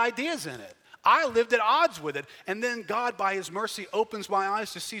had good ideas in it. I lived at odds with it. And then God, by his mercy, opens my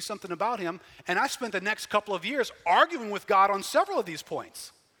eyes to see something about him. And I spent the next couple of years arguing with God on several of these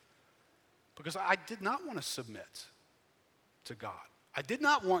points because I did not want to submit to God. I did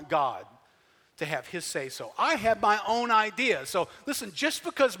not want God to have his say so. I had my own idea. So listen, just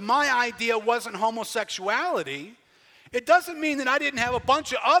because my idea wasn't homosexuality, it doesn't mean that I didn't have a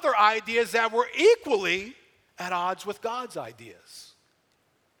bunch of other ideas that were equally at odds with God's ideas.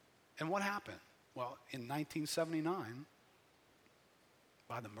 And what happened? Well, in 1979,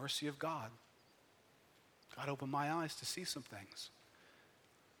 by the mercy of God, God opened my eyes to see some things.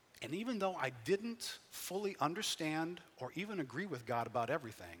 And even though I didn't fully understand or even agree with God about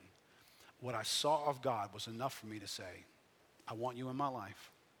everything, what I saw of God was enough for me to say, I want you in my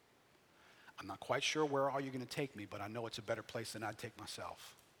life. I'm not quite sure where all you're going to take me, but I know it's a better place than I'd take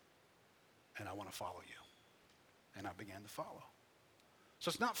myself. And I want to follow you. And I began to follow. So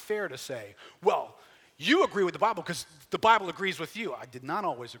it's not fair to say, well, you agree with the Bible because the Bible agrees with you. I did not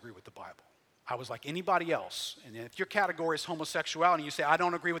always agree with the Bible. I was like anybody else. And if your category is homosexuality, you say, I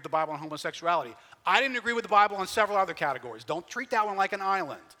don't agree with the Bible on homosexuality. I didn't agree with the Bible on several other categories. Don't treat that one like an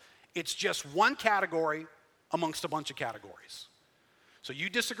island. It's just one category amongst a bunch of categories. So you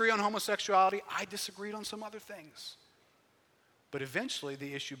disagree on homosexuality. I disagreed on some other things. But eventually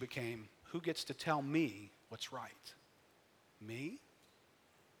the issue became, who gets to tell me what's right? Me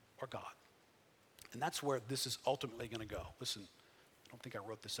or God? And that's where this is ultimately going to go. Listen, I don't think I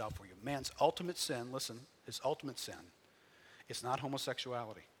wrote this out for you. Man's ultimate sin, listen, his ultimate sin, it's not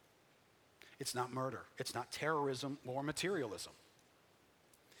homosexuality. It's not murder. It's not terrorism or materialism.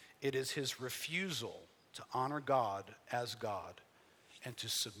 It is his refusal to honor God as God and to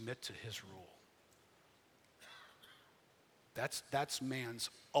submit to his rule. That's man's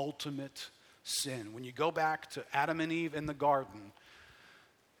ultimate sin. When you go back to Adam and Eve in the garden,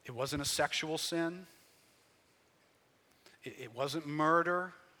 it wasn't a sexual sin. It wasn't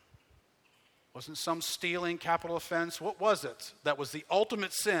murder. It wasn't some stealing, capital offense. What was it that was the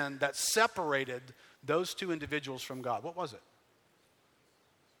ultimate sin that separated those two individuals from God? What was it?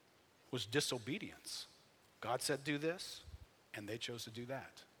 It was disobedience. God said, do this, and they chose to do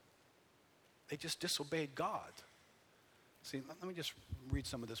that. They just disobeyed God. See, let me just read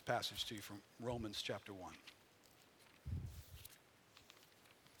some of this passage to you from Romans chapter 1.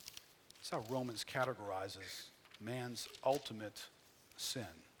 That's how Romans categorizes man's ultimate sin.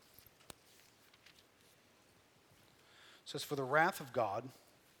 It says, for the wrath of God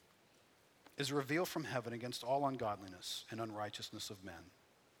is revealed from heaven against all ungodliness and unrighteousness of men,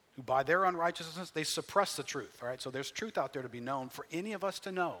 who by their unrighteousness, they suppress the truth. All right, so there's truth out there to be known for any of us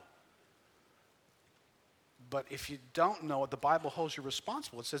to know. But if you don't know it, the Bible holds you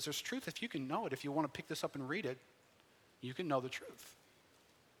responsible. It says there's truth if you can know it. If you want to pick this up and read it, you can know the truth.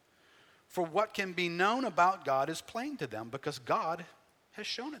 For what can be known about God is plain to them because God has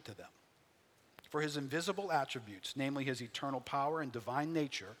shown it to them. For his invisible attributes, namely his eternal power and divine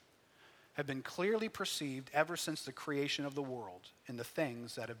nature, have been clearly perceived ever since the creation of the world in the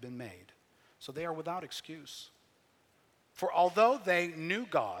things that have been made. So they are without excuse. For although they knew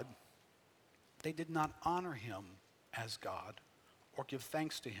God, they did not honor him as God or give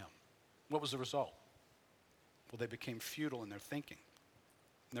thanks to him. What was the result? Well, they became futile in their thinking,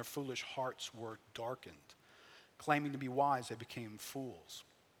 and their foolish hearts were darkened. Claiming to be wise, they became fools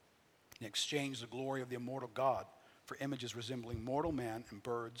and exchanged the glory of the immortal God for images resembling mortal man and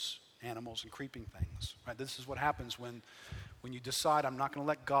birds, animals, and creeping things. Right? This is what happens when you decide, I'm not going to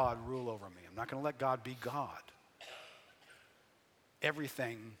let God rule over me. I'm not going to let God be God.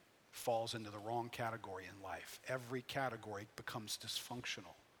 Everything falls into the wrong category in life. Every category becomes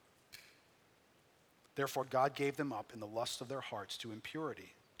dysfunctional. Therefore, God gave them up in the lust of their hearts to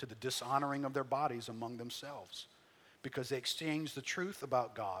impurity, to the dishonoring of their bodies among themselves, because they exchanged the truth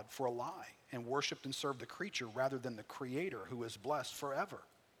about God for a lie and worshiped and served the creature rather than the Creator, who is blessed forever.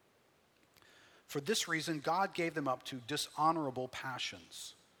 For this reason, God gave them up to dishonorable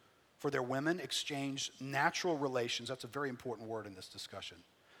passions. For their women exchanged natural relations. That's a very important word in this discussion.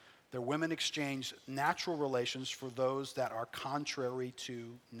 Their women exchanged natural relations for those that are contrary to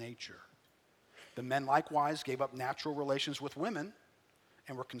nature. The men likewise gave up natural relations with women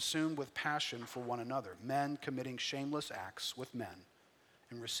and were consumed with passion for one another, men committing shameless acts with men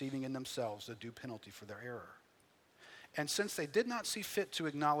and receiving in themselves the due penalty for their error. And since they did not see fit to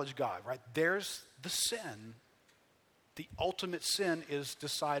acknowledge God, right, there's the sin. The ultimate sin is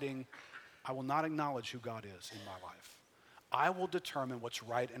deciding, I will not acknowledge who God is in my life. I will determine what's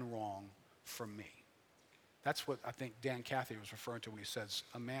right and wrong for me. That's what I think Dan Cathy was referring to when he says,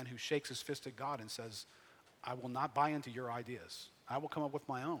 a man who shakes his fist at God and says, I will not buy into your ideas. I will come up with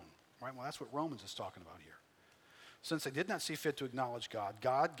my own, Right? Well, that's what Romans is talking about here. Since they did not see fit to acknowledge God,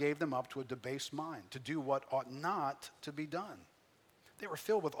 God gave them up to a debased mind to do what ought not to be done. They were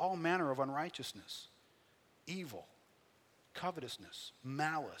filled with all manner of unrighteousness, evil, covetousness,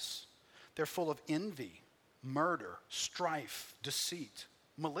 malice. They're full of envy, murder, strife, deceit,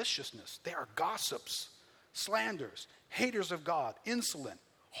 maliciousness. They are gossips, slanders, haters of God, insolent,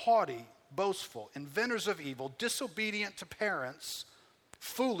 haughty, boastful, inventors of evil, disobedient to parents,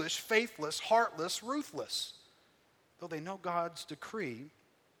 foolish, faithless, heartless, ruthless. Though they know God's decree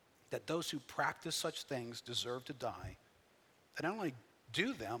that those who practice such things deserve to die, they not only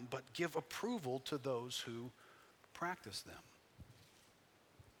do them, but give approval to those who practice them.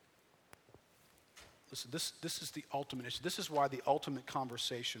 Listen, this is the ultimate issue. This is why the ultimate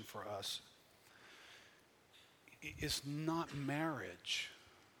conversation for us is not marriage.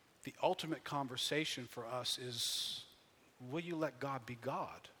 The ultimate conversation for us is, will you let God be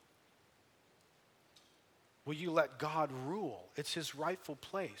God? Will you let God rule? It's his rightful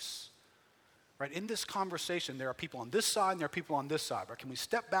place. Right? In this conversation, there are people on this side and there are people on this side. But can we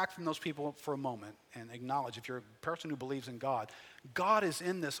step back from those people for a moment and acknowledge, if you're a person who believes in God, God is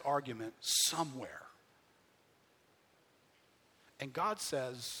in this argument somewhere. And God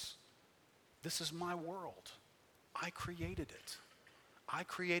says, this is my world. I created it. I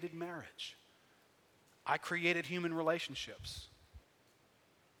created marriage. I created human relationships.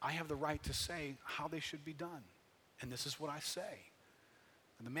 I have the right to say how they should be done. And this is what I say.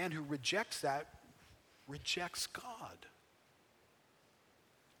 And the man who rejects that rejects God.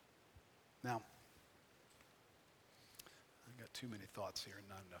 Now, I've got too many thoughts here and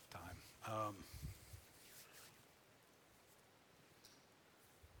not enough time.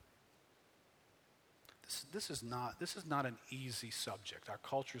 This is not an easy subject. Our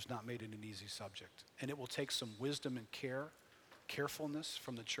culture's not made it an easy subject. And it will take some wisdom and carefulness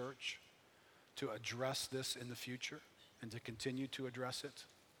from the church to address this in the future and to continue to address it.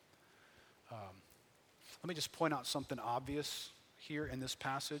 Let me just point out something obvious here in this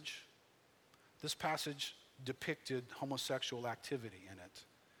passage. This passage depicted homosexual activity in it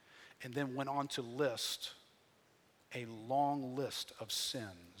and then went on to list a long list of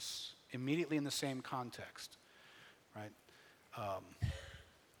sins immediately in the same context, right?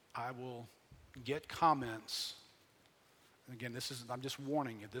 I will get comments. Again, I'm just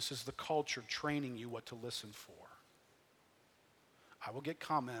warning you, this is the culture training you what to listen for. I will get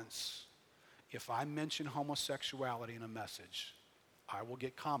comments. If I mention homosexuality in a message, I will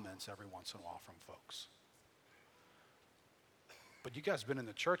get comments every once in a while from folks. But you guys have been in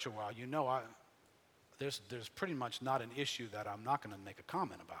the church a while. You know there's pretty much not an issue that I'm not going to make a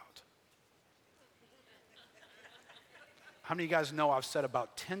comment about. How many of you guys know I've said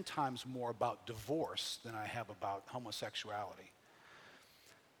about 10 times more about divorce than I have about homosexuality?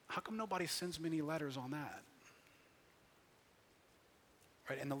 How come nobody sends me any letters on that?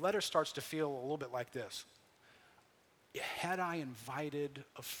 Right? And the letter starts to feel a little bit like this. Had I invited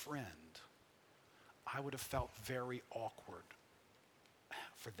a friend, I would have felt very awkward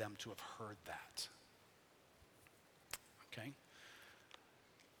for them to have heard that. Okay?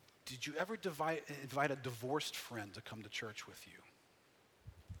 Did you ever invite a divorced friend to come to church with you?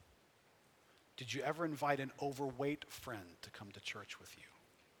 Did you ever invite an overweight friend to come to church with you?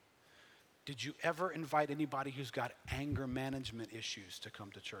 Did you ever invite anybody who's got anger management issues to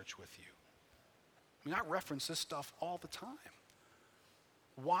come to church with you? I mean, I reference this stuff all the time.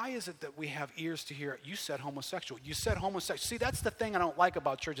 Why is it that we have ears to hear, you said homosexual, you said homosexual. See, that's the thing I don't like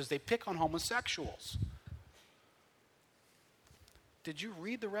about churches. They pick on homosexuals. Did you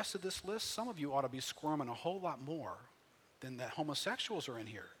read the rest of this list? Some of you ought to be squirming a whole lot more than that homosexuals are in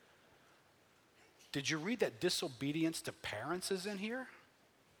here. Did you read that disobedience to parents is in here?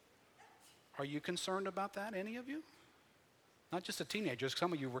 Are you concerned about that, any of you? Not just the teenagers,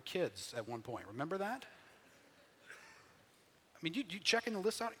 some of you were kids at one point. Remember that? I mean, you checking the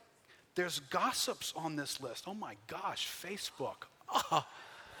list out? There's gossips on this list. Oh my gosh, Facebook. Oh.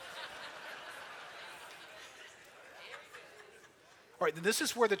 All right, this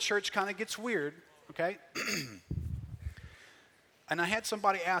is where the church kind of gets weird, okay? And I had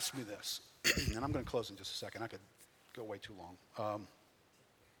somebody ask me this, and I'm going to close in just a second. I could go way too long.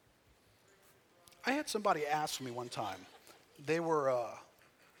 I had somebody ask me one time. They were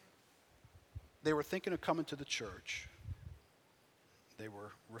thinking of coming to the church. They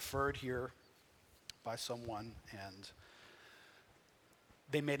were referred here by someone, and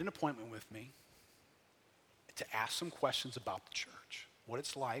they made an appointment with me to ask some questions about the church. What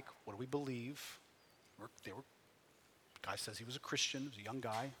it's like, what do we believe? The guy says he was a Christian, he was a young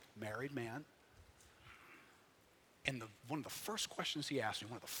guy, married man. And one of the first questions he asked me,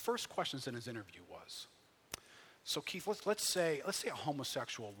 one of the first questions in his interview was, so Keith, let's say a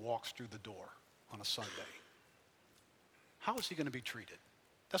homosexual walks through the door on a Sunday. How is he going to be treated?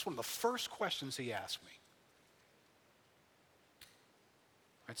 That's one of the first questions he asked me.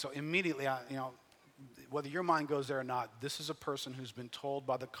 Right, so immediately, whether your mind goes there or not, this is a person who's been told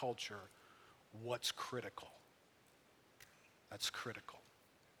by the culture what's critical. That's critical.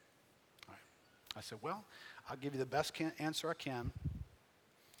 All right. I said, well, I'll give you the best answer I can.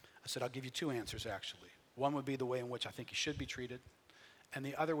 I said, I'll give you two answers, actually. One would be the way in which I think he should be treated, and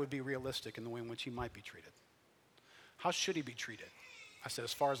the other would be realistic in the way in which he might be treated. How should he be treated? I said,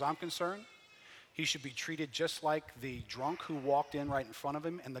 as far as I'm concerned, he should be treated just like the drunk who walked in right in front of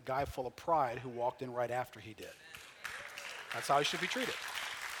him and the guy full of pride who walked in right after he did. That's how he should be treated.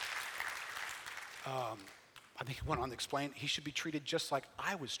 I think he went on to explain, he should be treated just like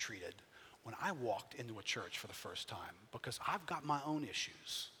I was treated when I walked into a church for the first time, because I've got my own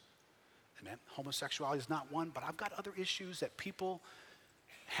issues. Amen. Homosexuality is not one, but I've got other issues that people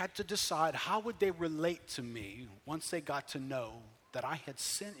had to decide how would they relate to me once they got to know that I had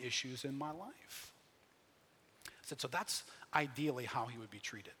sin issues in my life. I said, so that's ideally how he would be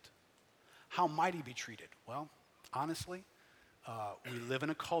treated. How might he be treated? Well, honestly, we live in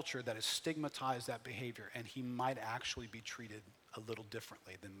a culture that has stigmatized that behavior, and he might actually be treated a little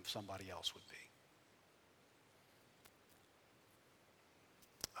differently than somebody else would be.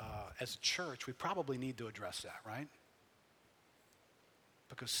 As a church, we probably need to address that, right?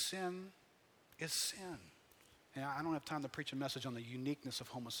 Because sin is sin. And I don't have time to preach a message on the uniqueness of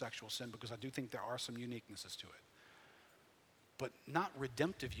homosexual sin, because I do think there are some uniquenesses to it. But not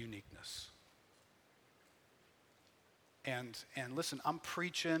redemptive uniqueness. And listen, I'm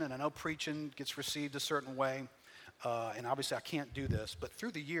preaching, and I know preaching gets received a certain way, and obviously I can't do this, but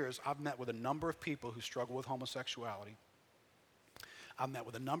through the years, I've met with a number of people who struggle with homosexuality. I've met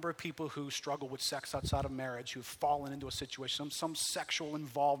with a number of people who struggle with sex outside of marriage, who've fallen into a situation, some sexual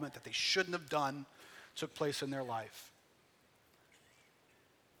involvement that they shouldn't have done took place in their life.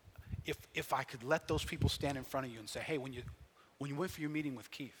 If I could let those people stand in front of you and say, hey, when you went for your meeting with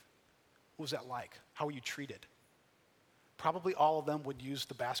Keith, what was that like? How were you treated? Probably all of them would use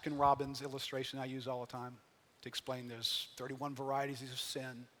the Baskin-Robbins illustration I use all the time to explain there's 31 varieties of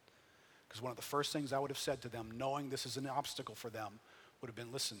sin. Because one of the first things I would have said to them, knowing this is an obstacle for them, would have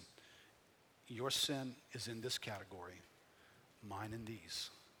been, listen, your sin is in this category, mine in these.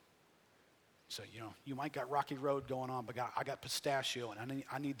 So, you might got rocky road going on, but I got pistachio, and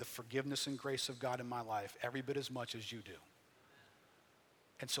I need the forgiveness and grace of God in my life every bit as much as you do.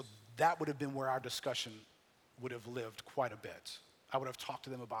 And so that would have been where our discussion would have lived quite a bit. I would have talked to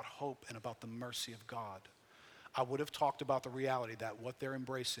them about hope and about the mercy of God. I would have talked about the reality that what they're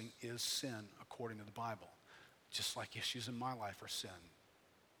embracing is sin according to the Bible, just like issues in my life are sin.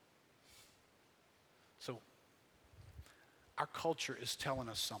 So our culture is telling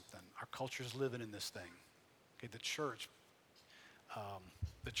us something. Our culture is living in this thing. Okay, the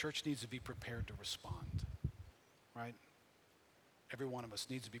church needs to be prepared to respond, right? Every one of us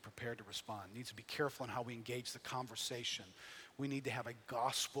needs to be prepared to respond, needs to be careful in how we engage the conversation. We need to have a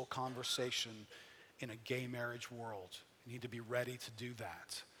gospel conversation in a gay marriage world. We need to be ready to do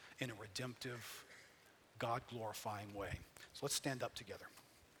that in a redemptive, God-glorifying way. So let's stand up together.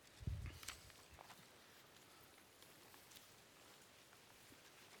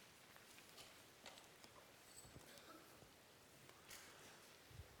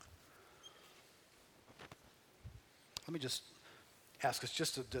 Let me just ask us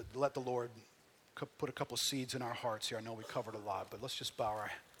just to let the Lord put a couple seeds in our hearts here. I know we covered a lot, but let's just bow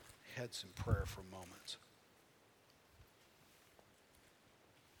our heads in prayer for a moment.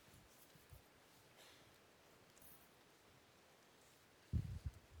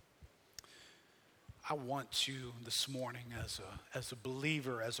 I want you this morning as a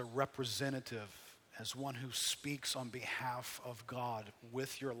believer, as a representative, as one who speaks on behalf of God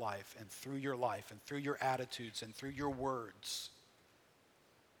with your life and through your attitudes and through your words.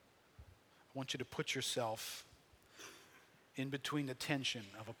 I want you to put yourself in between the tension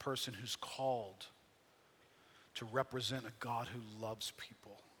of a person who's called to represent a God who loves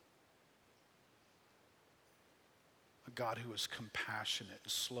people, a God who is compassionate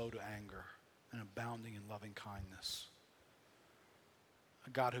and slow to anger and abounding in loving kindness, a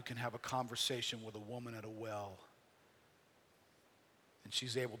God who can have a conversation with a woman at a well and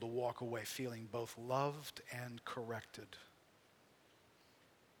she's able to walk away feeling both loved and corrected.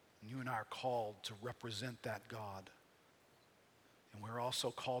 And you and I are called to represent that God. And we're also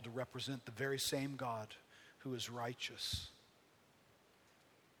called to represent the very same God who is righteous.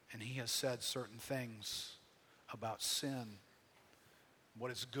 And he has said certain things about sin,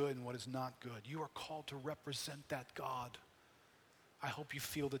 what is good and what is not good. You are called to represent that God. I hope you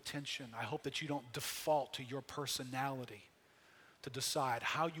feel the tension. I hope that you don't default to your personality to decide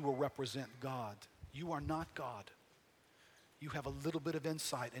how you will represent God. You are not God. You have a little bit of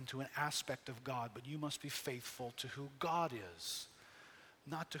insight into an aspect of God, but you must be faithful to who God is,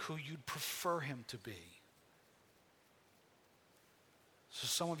 not to who you'd prefer him to be. So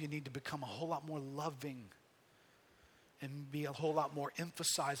some of you need to become a whole lot more loving and be a whole lot more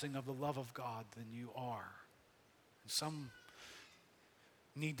emphasizing of the love of God than you are. And some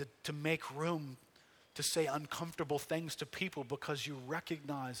need to make room to say uncomfortable things to people because you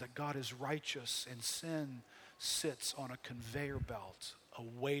recognize that God is righteous and sin sits on a conveyor belt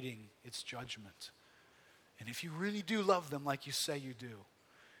awaiting its judgment. And if you really do love them like you say you do,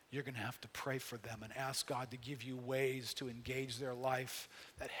 you're going to have to pray for them and ask God to give you ways to engage their life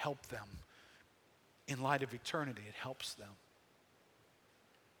that help them. In light of eternity, it helps them.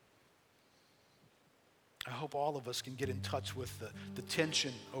 I hope all of us can get in touch with the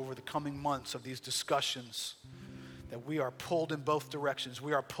tension over the coming months of these discussions, that we are pulled in both directions.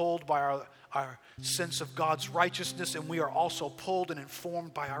 We are pulled by our sense of God's righteousness, and we are also pulled and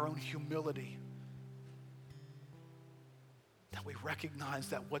informed by our own humility. That we recognize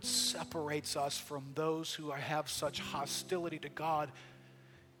that what separates us from those who have such hostility to God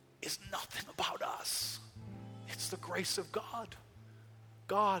is nothing about us. It's the grace of God.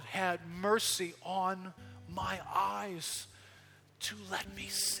 God had mercy on my eyes to let me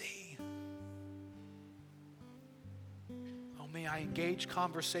see. Oh, may I engage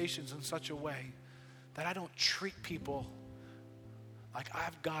conversations in such a way that I don't treat people like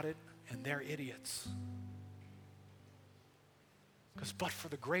I've got it and they're idiots. Because but for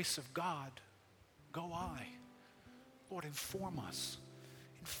the grace of God, go I. Lord, inform us.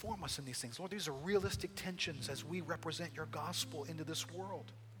 Inform us in these things. Lord, these are realistic tensions as we represent your gospel into this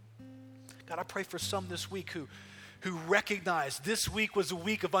world. God, I pray for some this week who recognize this week was a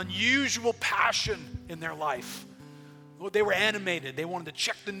week of unusual passion in their life. Lord, they were animated. They wanted to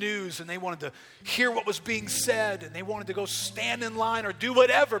check the news and they wanted to hear what was being said and they wanted to go stand in line or do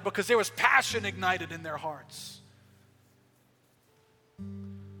whatever because there was passion ignited in their hearts.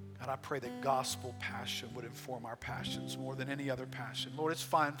 God, I pray that gospel passion would inform our passions more than any other passion. Lord, it's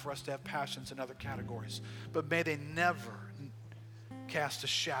fine for us to have passions in other categories, but may they never cast a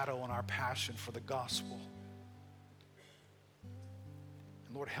shadow on our passion for the gospel.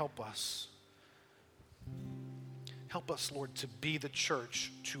 And Lord, help us. Help us, Lord, to be the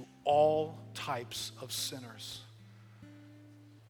church to all types of sinners.